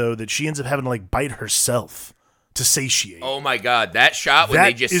enraged though that she ends up having to like bite herself to satiate. Oh my god, that shot when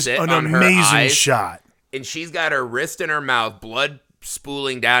they just sit on her eyes. An amazing shot. And she's got her wrist in her mouth, blood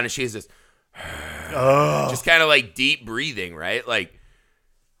spooling down, and she's just kind of like deep breathing, right? Like,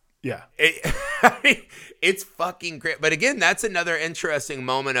 yeah. It's fucking great. But again, that's another interesting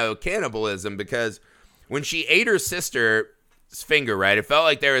moment of cannibalism because when she ate her sister's finger, right, it felt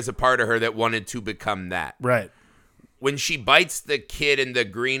like there was a part of her that wanted to become that. Right. When she bites the kid in the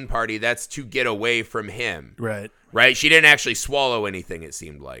green party, that's to get away from him. Right. Right? She didn't actually swallow anything, it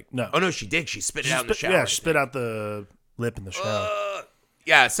seemed like. No. Oh, no, she did. She spit it out in the shower. Yeah, she spit out the lip in the shower.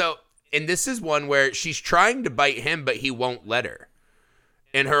 Yeah, so, and this is one where she's trying to bite him, but he won't let her.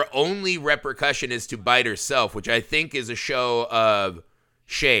 And her only repercussion is to bite herself, which I think is a show of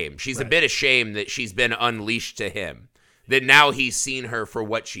shame. She's a bit ashamed that she's been unleashed to him. That now he's seen her for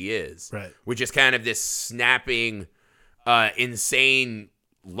what she is. Right. Which is kind of this snapping, insane,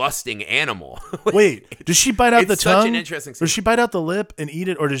 lusting animal. Wait, does she bite out the tongue? It's such an interesting scene. Does she bite out the lip and eat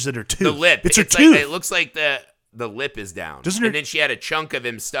it, or is it her tooth? The lip. It's her tooth. It looks like the lip is down. And then she had a chunk of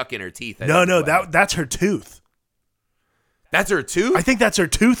him stuck in her teeth. No, that's her tooth. That's her tooth? I think that's her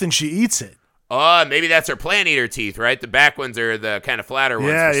tooth, and she eats it. Oh, maybe that's her plant eater teeth, right? The back ones are the kind of flatter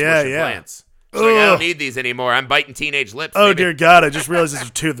ones for squishing plants. She's like, I don't need these anymore. I'm biting teenage lips. Oh, dear God. I just realized it's her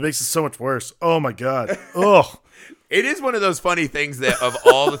tooth. It makes it so much worse. Oh, my God. Oh. It is one of those funny things that of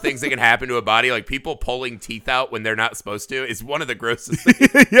all the things that can happen to a body, like people pulling teeth out when they're not supposed to, is one of the grossest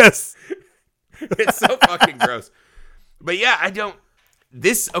things. Yes. It's so fucking gross. But yeah,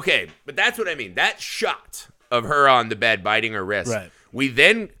 but that's what I mean. That shot of her on the bed biting her wrist. Right. We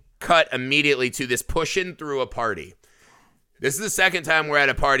then cut immediately to this pushing through a party. This is the second time we're at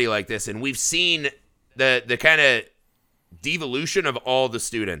a party like this, and we've seen the kind of devolution of all the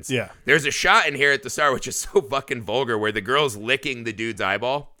students. Yeah. There's a shot in here at the start, which is so fucking vulgar, where the girl's licking the dude's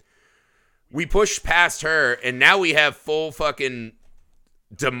eyeball. We push past her, and now we have full fucking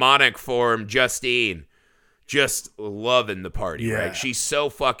demonic form Justine just loving the party, right? She's so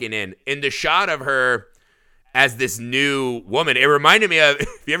fucking in. In the shot of her as this new woman, it reminded me of, have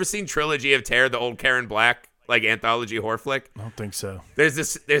you ever seen Trilogy of Terror, the old Karen Black, like anthology horror flick? I don't think so. There's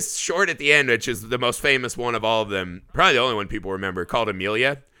this short at the end, which is the most famous one of all of them, probably the only one people remember, called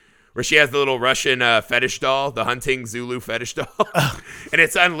Amelia, where she has the little Russian fetish doll, the hunting Zulu fetish doll, and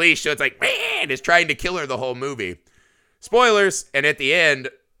it's unleashed, so it's like, man, it's trying to kill her the whole movie. Spoilers, and at the end,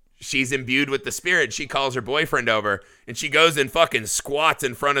 she's imbued with the spirit. She calls her boyfriend over, and she goes and fucking squats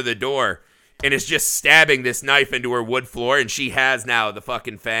in front of the door, and is just stabbing this knife into her wood floor, and she has now the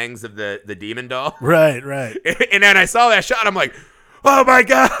fucking fangs of the demon doll. Right. And then I saw that shot, I'm like, oh my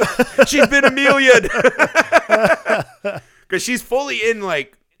God, she's been Amelia'd. Because she's fully in,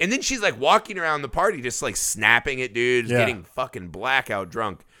 like, and then she's like walking around the party just like snapping at dudes, getting fucking blackout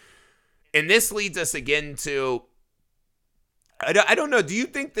drunk. And this leads us again to, I don't know, do you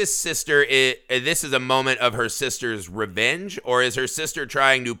think this sister, this is a moment of her sister's revenge, or is her sister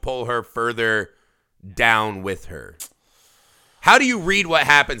trying to pull her further down with her? How do you read what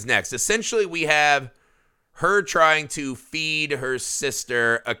happens next? Essentially, we have her trying to feed her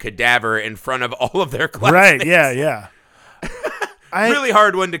sister a cadaver in front of all of their classmates. Right, yeah. Really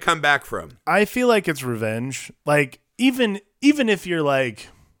hard one to come back from. I feel like it's revenge. Like, even if you're like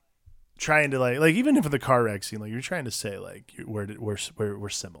trying to like even if the car wreck scene, like you're trying to say like we're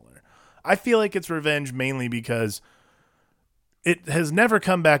similar. I feel like it's revenge mainly because it has never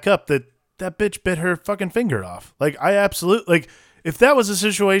come back up that bitch bit her fucking finger off. Like, I absolutely, like, if that was a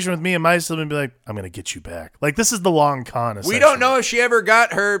situation with me and my sibling, I'd be like, I'm gonna get you back. Like, this is the long con. We don't know if she ever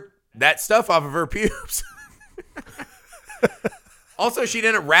got that stuff off of her pubes. Also, she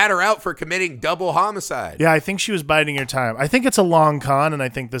didn't rat her out for committing double homicide. Yeah, I think she was biding her time. I think it's a long con, and I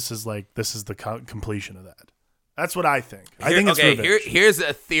think this is the completion of that. That's what I think. I think it's revenge. Here's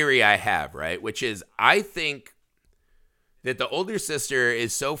a theory I have, right? Which is, I think that the older sister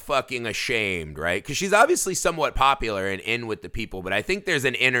is so fucking ashamed, right? Because she's obviously somewhat popular and in with the people, but I think there's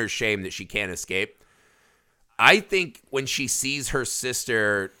an inner shame that she can't escape. I think when she sees her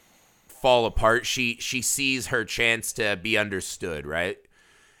sister fall apart, she sees her chance to be understood, right?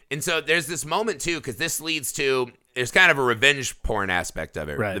 And so there's this moment too, because this leads to, there's kind of a revenge porn aspect of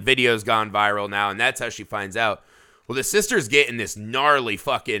it. Right. The video's gone viral now, and that's how she finds out. Well, the sisters get in this gnarly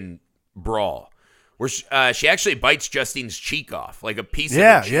fucking brawl where she actually bites Justine's cheek off, like a piece of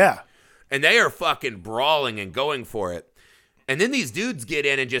her cheek. Yeah. And they are fucking brawling and going for it. And then these dudes get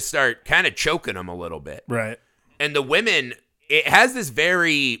in and just start kind of choking them a little bit. Right. And the women, it has this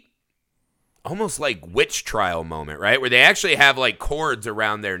very almost like witch trial moment, right? Where they actually have like cords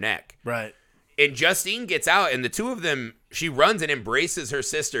around their neck. Right. And Justine gets out, and the two of them, she runs and embraces her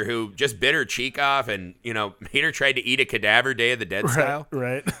sister who just bit her cheek off and, made her try to eat a cadaver, Day of the Dead style.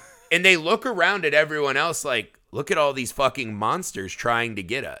 Right. And they look around at everyone else like, look at all these fucking monsters trying to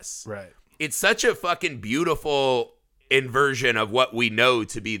get us. Right. It's such a fucking beautiful inversion of what we know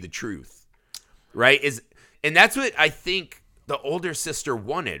to be the truth, right? And that's what I think the older sister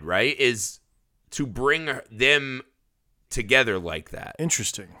wanted, right? Is to bring them together like that.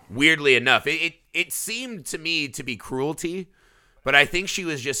 Interesting. Weirdly enough, it seemed to me to be cruelty, but I think she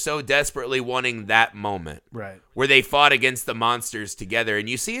was just so desperately wanting that moment, right, where they fought against the monsters together. And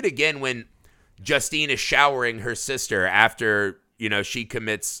you see it again when Justine is showering her sister after she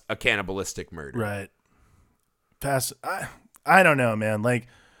commits a cannibalistic murder. Right. I don't know, man. Like,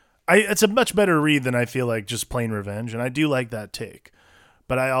 it's a much better read than I feel like just plain revenge, and I do like that take.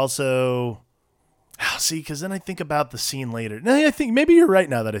 But I also see, because then I think about the scene later. No, I think maybe you're right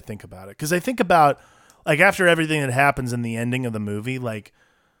now that I think about it, because I think about like after everything that happens in the ending of the movie, like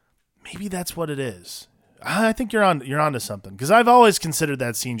maybe that's what it is. I think you're onto something, because I've always considered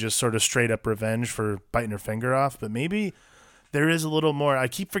that scene just sort of straight up revenge for biting her finger off, but maybe there is a little more. I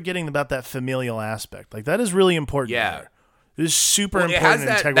keep forgetting about that familial aspect. Like, that is really important. Yeah. There. It is super important. It has and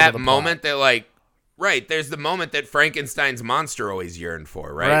integral that to the moment plot. that, like, right, there's the moment that Frankenstein's monster always yearned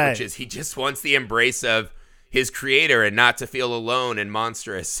for, right? Which is he just wants the embrace of his creator and not to feel alone and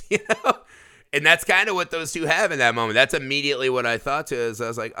monstrous, And that's kind of what those two have in that moment. That's immediately what I thought to. Is I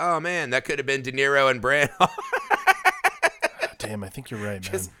was like, oh, man, that could have been De Niro and Brando. Damn, I think you're right, man.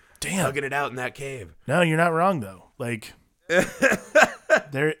 Just Damn. hugging it out in that cave. No, you're not wrong, though. Like,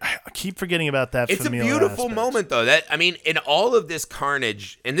 I keep forgetting about that. It's a beautiful moment, though. In all of this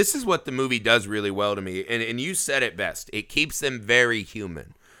carnage, and this is what the movie does really well to me, and you said it best, it keeps them very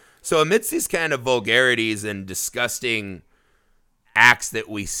human. So amidst these kind of vulgarities and disgusting acts that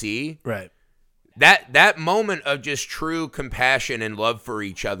we see, right, that moment of just true compassion and love for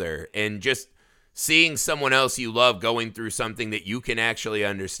each other, and just seeing someone else you love going through something that you can actually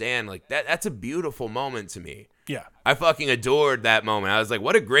understand, like that's a beautiful moment to me. Yeah. I fucking adored that moment. I was like,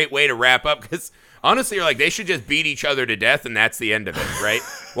 what a great way to wrap up, because honestly, you're like, they should just beat each other to death and that's the end of it, right?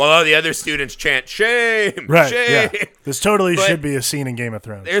 While all the other students chant, shame, right, shame. Yeah. This totally should be a scene in Game of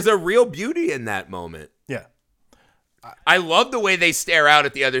Thrones. There's a real beauty in that moment. Yeah. I love the way they stare out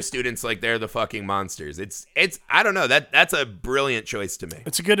at the other students like they're the fucking monsters. It's I don't know, that's a brilliant choice to make.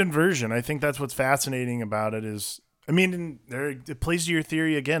 It's a good inversion. I think that's what's fascinating about it is, it plays to your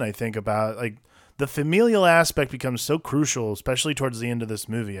theory again, I think, about like the familial aspect becomes so crucial, especially towards the end of this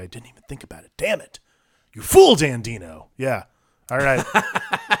movie. I didn't even think about it. Damn it. You fool, Dandino. Yeah. All right.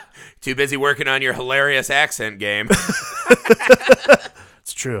 Too busy working on your hilarious accent game.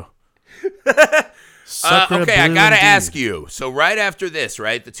 It's true. Okay, I gotta ask you. So right after this,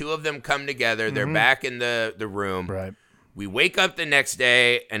 right, the two of them come together. They're back in the room. Right. We wake up the next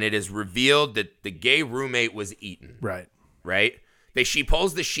day, and it is revealed that the gay roommate was eaten. Right. Right? She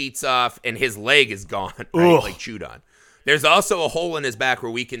pulls the sheets off, and his leg is gone, right? Like chewed on. There's also a hole in his back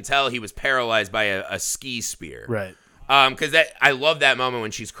where we can tell he was paralyzed by a ski spear. Right. Because I love that moment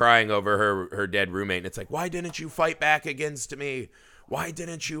when she's crying over her dead roommate, and it's like, why didn't you fight back against me? Why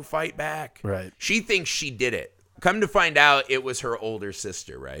didn't you fight back? Right. She thinks she did it. Come to find out, it was her older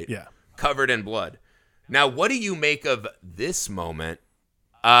sister, right? Yeah. Covered in blood. Now, what do you make of this moment?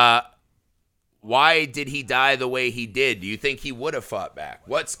 Why did he die the way he did? Do you think he would have fought back?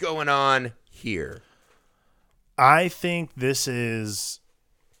 What's going on here? I think this is,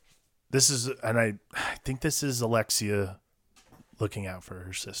 and I think this is Alexia looking out for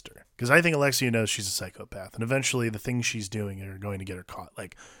her sister, because I think Alexia knows she's a psychopath, and eventually the things she's doing are going to get her caught,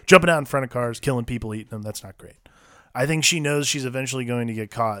 like jumping out in front of cars, killing people, eating them. That's not great. I think she knows she's eventually going to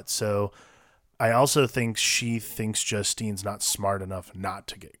get caught. So I also think she thinks Justine's not smart enough not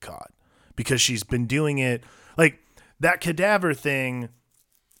to get caught, because she's been doing it. Like, that cadaver thing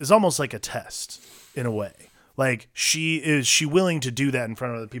is almost like a test in a way. Like, is she willing to do that in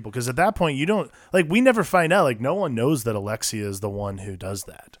front of other people? Because at that point, you don't, like, we never find out. Like, no one knows that Alexia is the one who does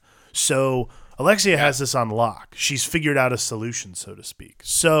that. So Alexia has this on lock. She's figured out a solution, so to speak.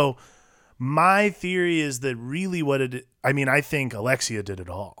 So my theory is that really I think Alexia did it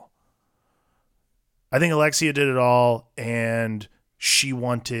all. I think Alexia did it all, and she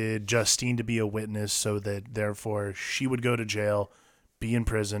wanted Justine to be a witness so that therefore she would go to jail, be in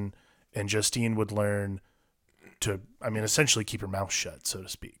prison, and Justine would learn to, essentially keep her mouth shut, so to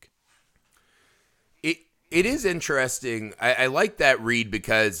speak. It is interesting. I like that read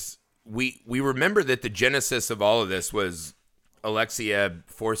because we remember that the genesis of all of this was Alexia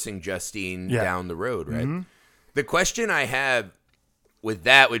forcing Justine down the road, right? Mm-hmm. The question I have with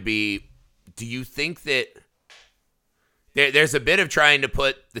that would be, do you think that there's a bit of trying to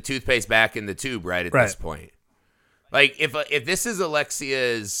put the toothpaste back in the tube right at this point? Like, if this is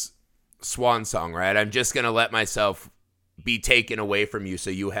Alexia's swan song, right, I'm just going to let myself be taken away from you so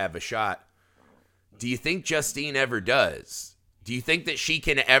you have a shot. Do you think Justine ever does? Do you think that she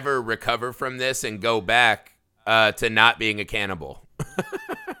can ever recover from this and go back to not being a cannibal?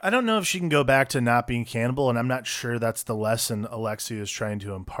 I don't know if she can go back to not being cannibal, and I'm not sure that's the lesson Alexia is trying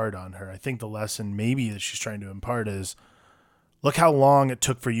to impart on her. I think the lesson maybe that she's trying to impart is, look how long it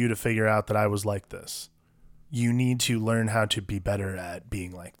took for you to figure out that I was like this. You need to learn how to be better at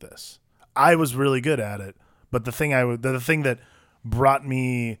being like this. I was really good at it, but the thing that brought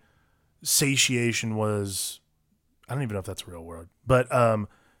me satiation was, I don't even know if that's a real word, but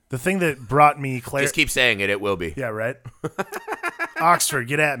the thing that brought me clarity. Just keep saying it. It will be. Yeah, right? Oxford,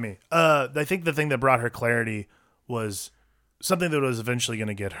 get at me. I think the thing that brought her clarity was something that was eventually going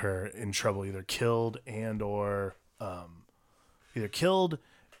to get her in trouble, either killed and or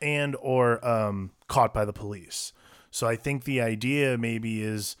caught by the police. So I think the idea maybe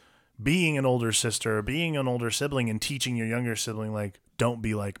is being an older sister, being an older sibling, and teaching your younger sibling, like, don't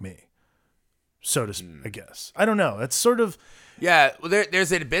be like me. So to speak, I guess. I don't know. It's sort of... Yeah, well,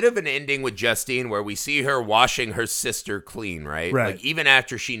 there's a bit of an ending with Justine where we see her washing her sister clean, right? Like, even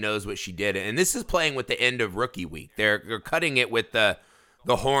after she knows what she did. And this is playing with the end of Rookie Week. They're cutting it with the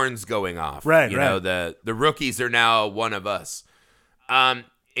horns going off. Right, you know, the rookies are now one of us. And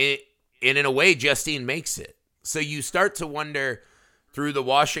in a way, Justine makes it. So you start to wonder, through the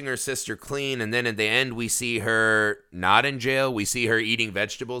washing her sister clean, and then at the end we see her not in jail. We see her eating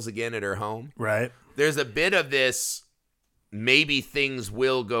vegetables again at her home. Right. There's a bit of this, maybe things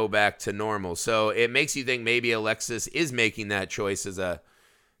will go back to normal. So it makes you think maybe Alexis is making that choice as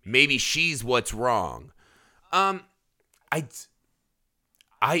maybe she's what's wrong. It's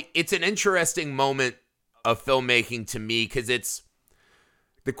an interesting moment of filmmaking to me, because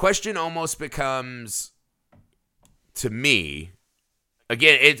the question almost becomes, to me,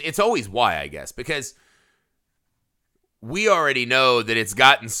 again, it's always why, I guess, because we already know that it's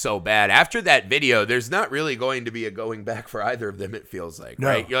gotten so bad. After that video, there's not really going to be a going back for either of them, it feels like, no.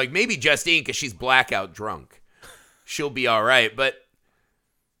 Right? You're like, maybe Justine, because she's blackout drunk, she'll be all right. But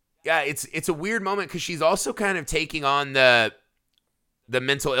yeah, it's a weird moment because she's also kind of taking on the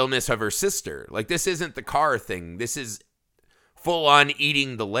mental illness of her sister. Like, this isn't the car thing. This is full on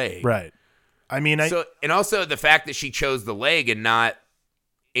eating the leg. Right. And also the fact that she chose the leg and not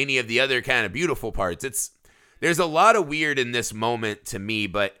any of the other kind of beautiful parts. There's a lot of weird in this moment to me,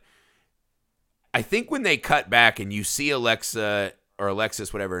 but I think when they cut back and you see Alexa, or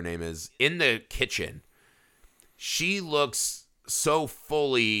Alexis, whatever her name is, in the kitchen, she looks so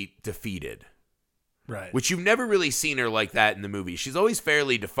fully defeated. Right. Which you've never really seen her like that in the movie. She's always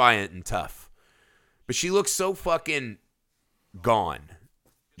fairly defiant and tough. But she looks so fucking gone.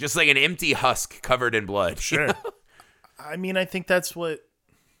 Just like an empty husk covered in blood. Sure. You know? I think that's what...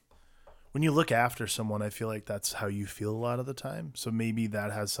 When you look after someone, I feel like that's how you feel a lot of the time. So maybe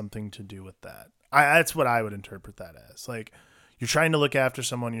that has something to do with that. That's what I would interpret that as. Like, you're trying to look after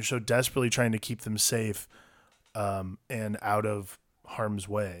someone. You're so desperately trying to keep them safe and out of harm's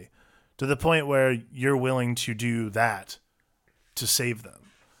way, to the point where you're willing to do that to save them.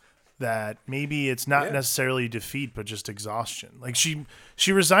 That maybe it's not necessarily defeat, but just exhaustion. Like, she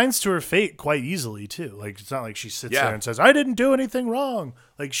resigns to her fate quite easily too. Like, it's not like she sits there and says, I didn't do anything wrong.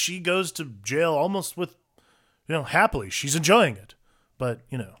 Like, she goes to jail almost with, happily. She's enjoying it. But,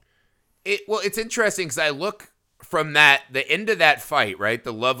 it's interesting because I look from the end of that fight, right?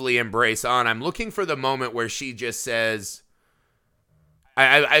 The lovely embrace on. I'm looking for the moment where she just says,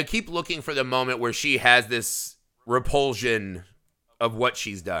 I keep looking for the moment where she has this repulsion of what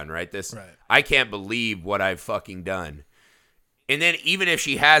she's done, right? I can't believe what I've fucking done. And then even if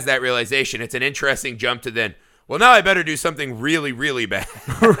she has that realization, it's an interesting jump to then, well, now I better do something really, really bad.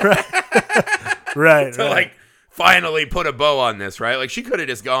 Right. To like finally put a bow on this, right? Like, she could have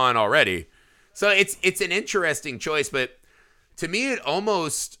just gone already. So it's an interesting choice, but to me, I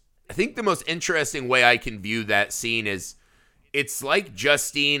think the most interesting way I can view that scene is it's like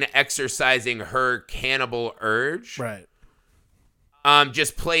Justine exercising her cannibal urge. Right.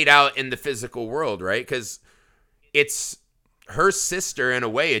 Just played out in the physical world, right? Because it's her sister, in a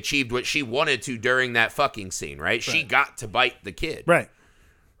way, achieved what she wanted to during that fucking scene, right? She got to bite the kid. Right.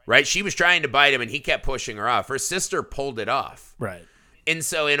 Right? She was trying to bite him, and he kept pushing her off. Her sister pulled it off. Right. And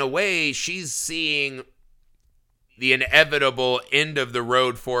so, in a way, she's seeing the inevitable end of the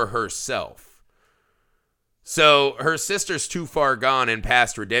road for herself. So, her sister's too far gone and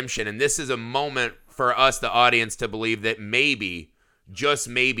past redemption, and this is a moment for us, the audience, to believe that maybe, just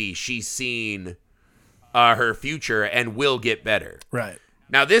maybe, she's seen her future and will get better. Right.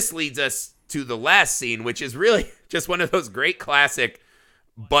 Now, this leads us to the last scene, which is really just one of those great classic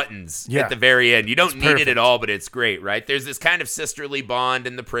buttons at the very end. You don't need it at all, but it's great, right? There's this kind of sisterly bond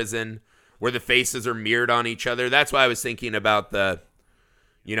in the prison where the faces are mirrored on each other. That's why I was thinking about the,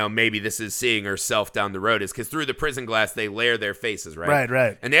 maybe this is seeing herself down the road, is because through the prison glass, they layer their faces, right?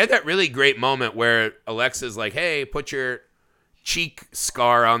 Right. And they had that really great moment where Alexa's like, hey, put your cheek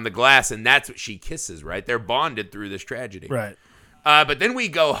scar on the glass, and that's what she kisses, right? They're bonded through this tragedy. Right. But then we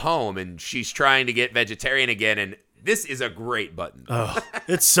go home, and she's trying to get vegetarian again, and this is a great button. Oh,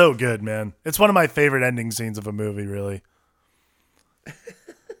 it's so good, man. It's one of my favorite ending scenes of a movie, really.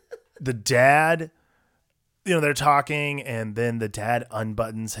 The dad, they're talking, and then the dad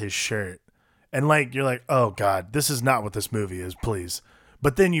unbuttons his shirt. And, you're like, oh, God, this is not what this movie is, please.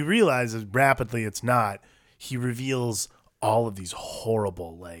 But then you realize as rapidly it's not. He reveals all of these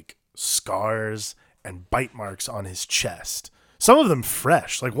horrible, scars and bite marks on his chest. Some of them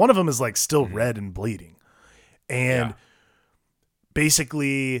fresh. One of them is, still red and bleeding. And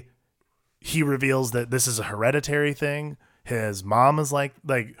basically, he reveals that this is a hereditary thing. His mom is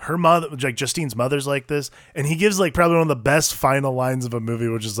her mother, Justine's mother's like this. And he gives probably one of the best final lines of a movie,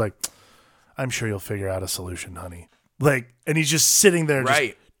 which is I'm sure you'll figure out a solution, honey. And he's just sitting there,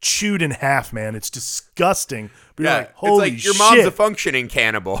 just chewed in half, man. It's disgusting. But you're holy it's your shit. mom's a functioning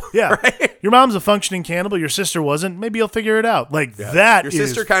cannibal. Yeah. Right? Your mom's a functioning cannibal. Your sister wasn't. Maybe you'll figure it out. That your is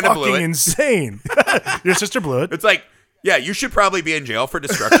sister kind of blew fucking it. insane. Your sister blew it. It's you should probably be in jail for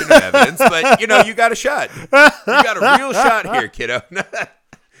destruction of evidence, but, you got a shot. You got a real shot here, kiddo.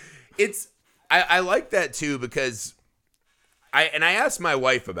 I like that, too, because I asked my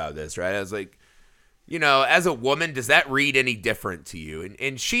wife about this, right? I was like, as a woman, does that read any different to you?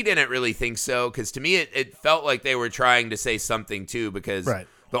 And she didn't really think so, because to me, it felt like they were trying to say something, too, because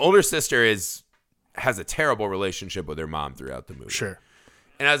the older sister has a terrible relationship with her mom throughout the movie. Sure.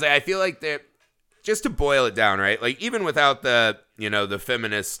 And I was like, I feel like they're, just to boil it down, right? Even without the, the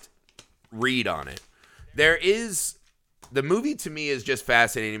feminist read on it, the movie to me is just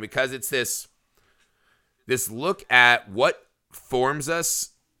fascinating because it's this look at what forms us,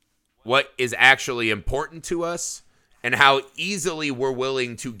 what is actually important to us, and how easily we're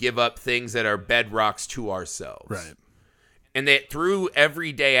willing to give up things that are bedrocks to ourselves. Right. And that through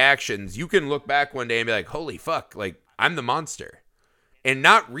everyday actions, you can look back one day and be like, holy fuck, I'm the monster. And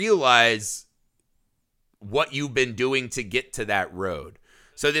not realize what you've been doing to get to that road.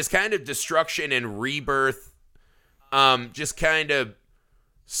 So this kind of destruction and rebirth, just kind of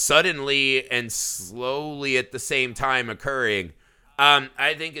suddenly and slowly at the same time occurring,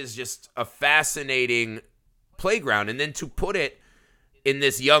 I think is just a fascinating playground. And then to put it in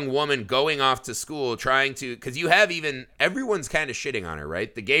this young woman going off to school, trying to, because you have everyone's kind of shitting on her,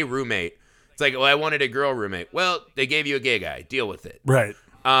 right? The gay roommate. It's well, I wanted a girl roommate. Well, they gave you a gay guy. Deal with it. Right.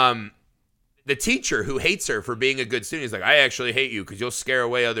 The teacher who hates her for being a good student is I actually hate you because you'll scare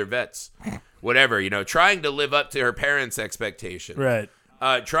away other vets. Whatever, trying to live up to her parents' expectations. Right.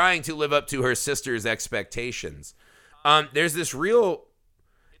 Trying to live up to her sister's expectations. There's this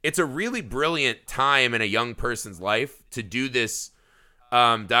it's a really brilliant time in a young person's life to do this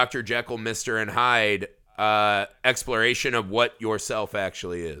Dr. Jekyll, Mr. and Hyde exploration of what yourself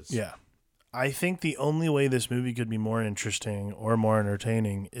actually is. Yeah. I think the only way this movie could be more interesting or more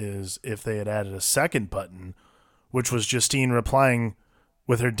entertaining is if they had added a second button, which was Justine replying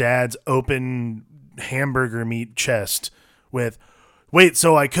with her dad's open hamburger meat chest with, wait,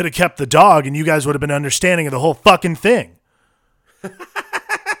 so I could have kept the dog and you guys would have been understanding of the whole fucking thing.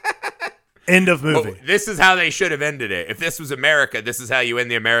 End of movie. Well, this is how they should have ended it. If this was America, this is how you end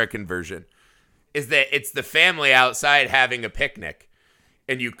the American version. Is that it's the family outside having a picnic.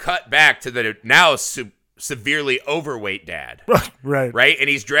 And you cut back to the now severely overweight dad. Right. Right? And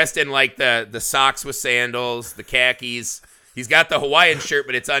he's dressed in the socks with sandals, the khakis. He's got the Hawaiian shirt,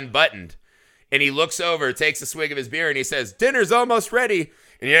 but it's unbuttoned. And he looks over, takes a swig of his beer, and he says, dinner's almost ready.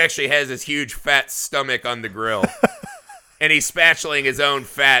 And he actually has his huge fat stomach on the grill. And he's spatulaing his own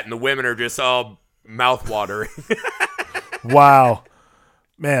fat, and the women are just all mouth-watering. Wow.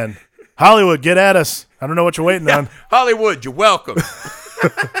 Man. Hollywood, get at us. I don't know what you're waiting on. Hollywood, you're welcome.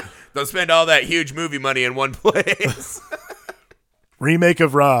 Don't spend all that huge movie money in one place. Remake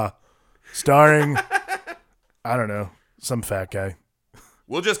of Raw, starring, I don't know, some fat guy.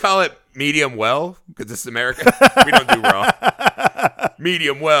 We'll just call it Medium Well, because this is America. We don't do Raw.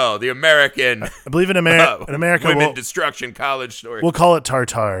 Medium Well, the American. I believe in America, Women Destruction College Story. We'll call it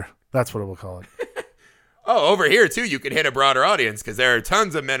Tartar. That's what we'll call it. Oh, over here, too, you can hit a broader audience, because there are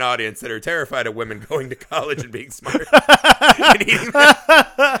tons of men audience that are terrified of women going to college and being smart. And eating them.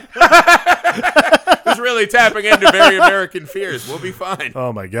 It's really tapping into very American fears. We'll be fine.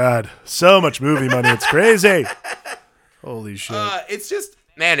 Oh, my God. So much movie money. It's crazy. Holy shit. It's just,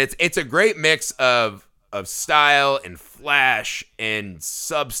 man, it's a great mix of style and flash and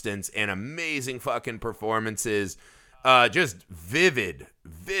substance and amazing fucking performances. Just vivid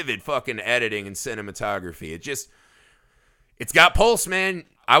fucking editing and cinematography. It's got pulse, man.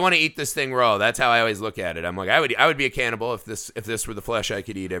 I want to eat this thing raw. That's how I always look at it. I'm like, I would be a cannibal if this were the flesh I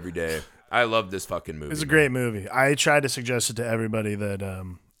could eat every day. I love this fucking movie. It's a great movie. I tried to suggest it to everybody that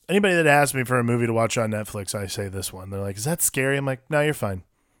anybody that asks me for a movie to watch on Netflix, I say this one. They're like, "Is that scary?" I'm like, "No, you're fine,"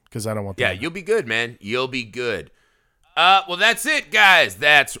 because I don't want that. Yeah, you'll be good, man. You'll be good. Well, that's it, guys.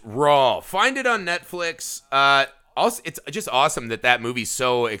 That's Raw. Find it on Netflix. Also, it's just awesome that movie's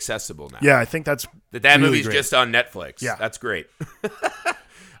so accessible now. Yeah, I think that really movie's great. just on Netflix. Yeah. That's great.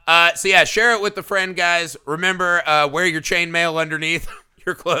 So yeah, share it with a friend, guys. Remember, wear your chainmail underneath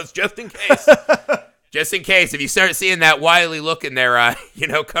your clothes just in case. Just in case. If you start seeing that wily look in their eye,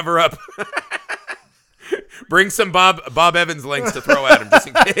 cover up. Bring some Bob Evans links to throw at them just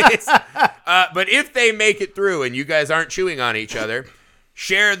in case. But if they make it through and you guys aren't chewing on each other,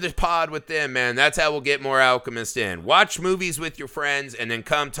 share the pod with them, man. That's how we'll get more Alchemist in. Watch movies with your friends and then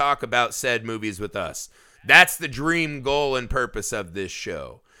come talk about said movies with us. That's the dream goal and purpose of this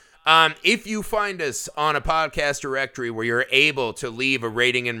show. If you find us on a podcast directory where you're able to leave a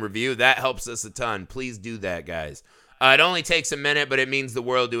rating and review, that helps us a ton. Please do that, guys. It only takes a minute, but it means the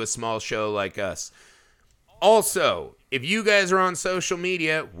world to a small show like us. Also, if you guys are on social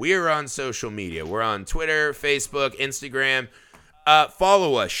media, we're on social media. We're on Twitter, Facebook, Instagram.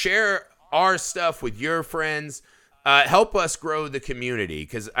 Follow us. Share our stuff with your friends. Help us grow the community,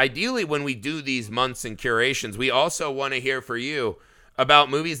 because ideally when we do these months and curations, we also want to hear from you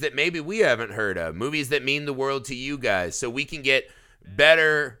about movies that maybe we haven't heard of, movies that mean the world to you guys, so we can get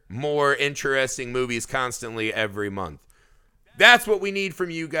better, more interesting movies constantly every month. That's what we need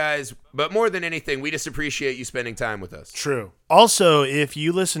from you guys, but more than anything, we just appreciate you spending time with us. True. Also, if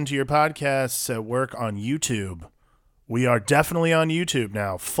you listen to your podcasts at work on YouTube, we are definitely on YouTube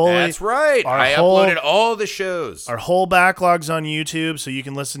now. Fully. That's right. I uploaded all the shows. Our whole backlog's on YouTube, so you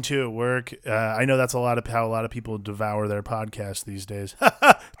can listen to it at work. I know that's how a lot of people devour their podcasts these days.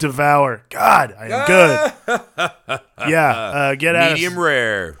 Devour. God, I am good. Yeah. Get at us. Medium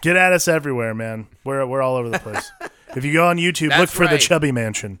rare. Get at us everywhere, man. We're all over the place. If you go on YouTube, look for the Chubby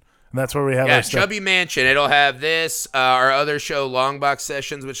Mansion. And that's where we have our stuff. Chubby Mansion. It'll have this, our other show, Long Box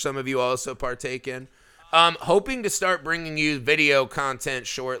Sessions, which some of you also partake in. Hoping to start bringing you video content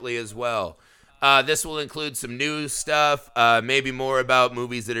shortly as well. This will include some news stuff, maybe more about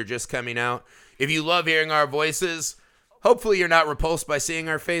movies that are just coming out. If you love hearing our voices, hopefully you're not repulsed by seeing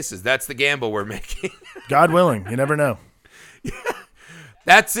our faces. That's the gamble we're making. God willing. You never know.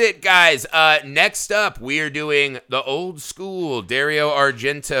 That's it, guys. Next up, we are doing the old school Dario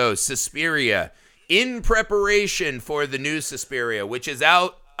Argento Suspiria in preparation for the new Suspiria, which is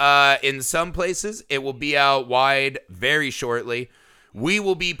out in some places. It will be out wide very shortly. We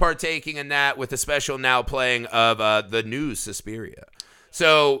will be partaking in that with a special now playing of the new Suspiria.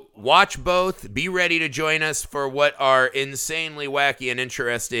 So watch both. Be ready to join us for what are insanely wacky and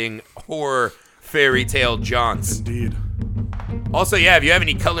interesting horror fairy tale jaunts. Indeed. Also, yeah, if you have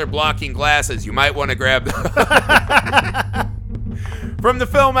any color blocking glasses, you might want to grab them. From the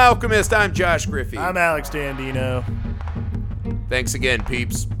Film Alchemist, I'm Josh Griffey. I'm Alex Dandino. Thanks again,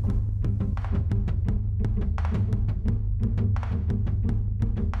 peeps.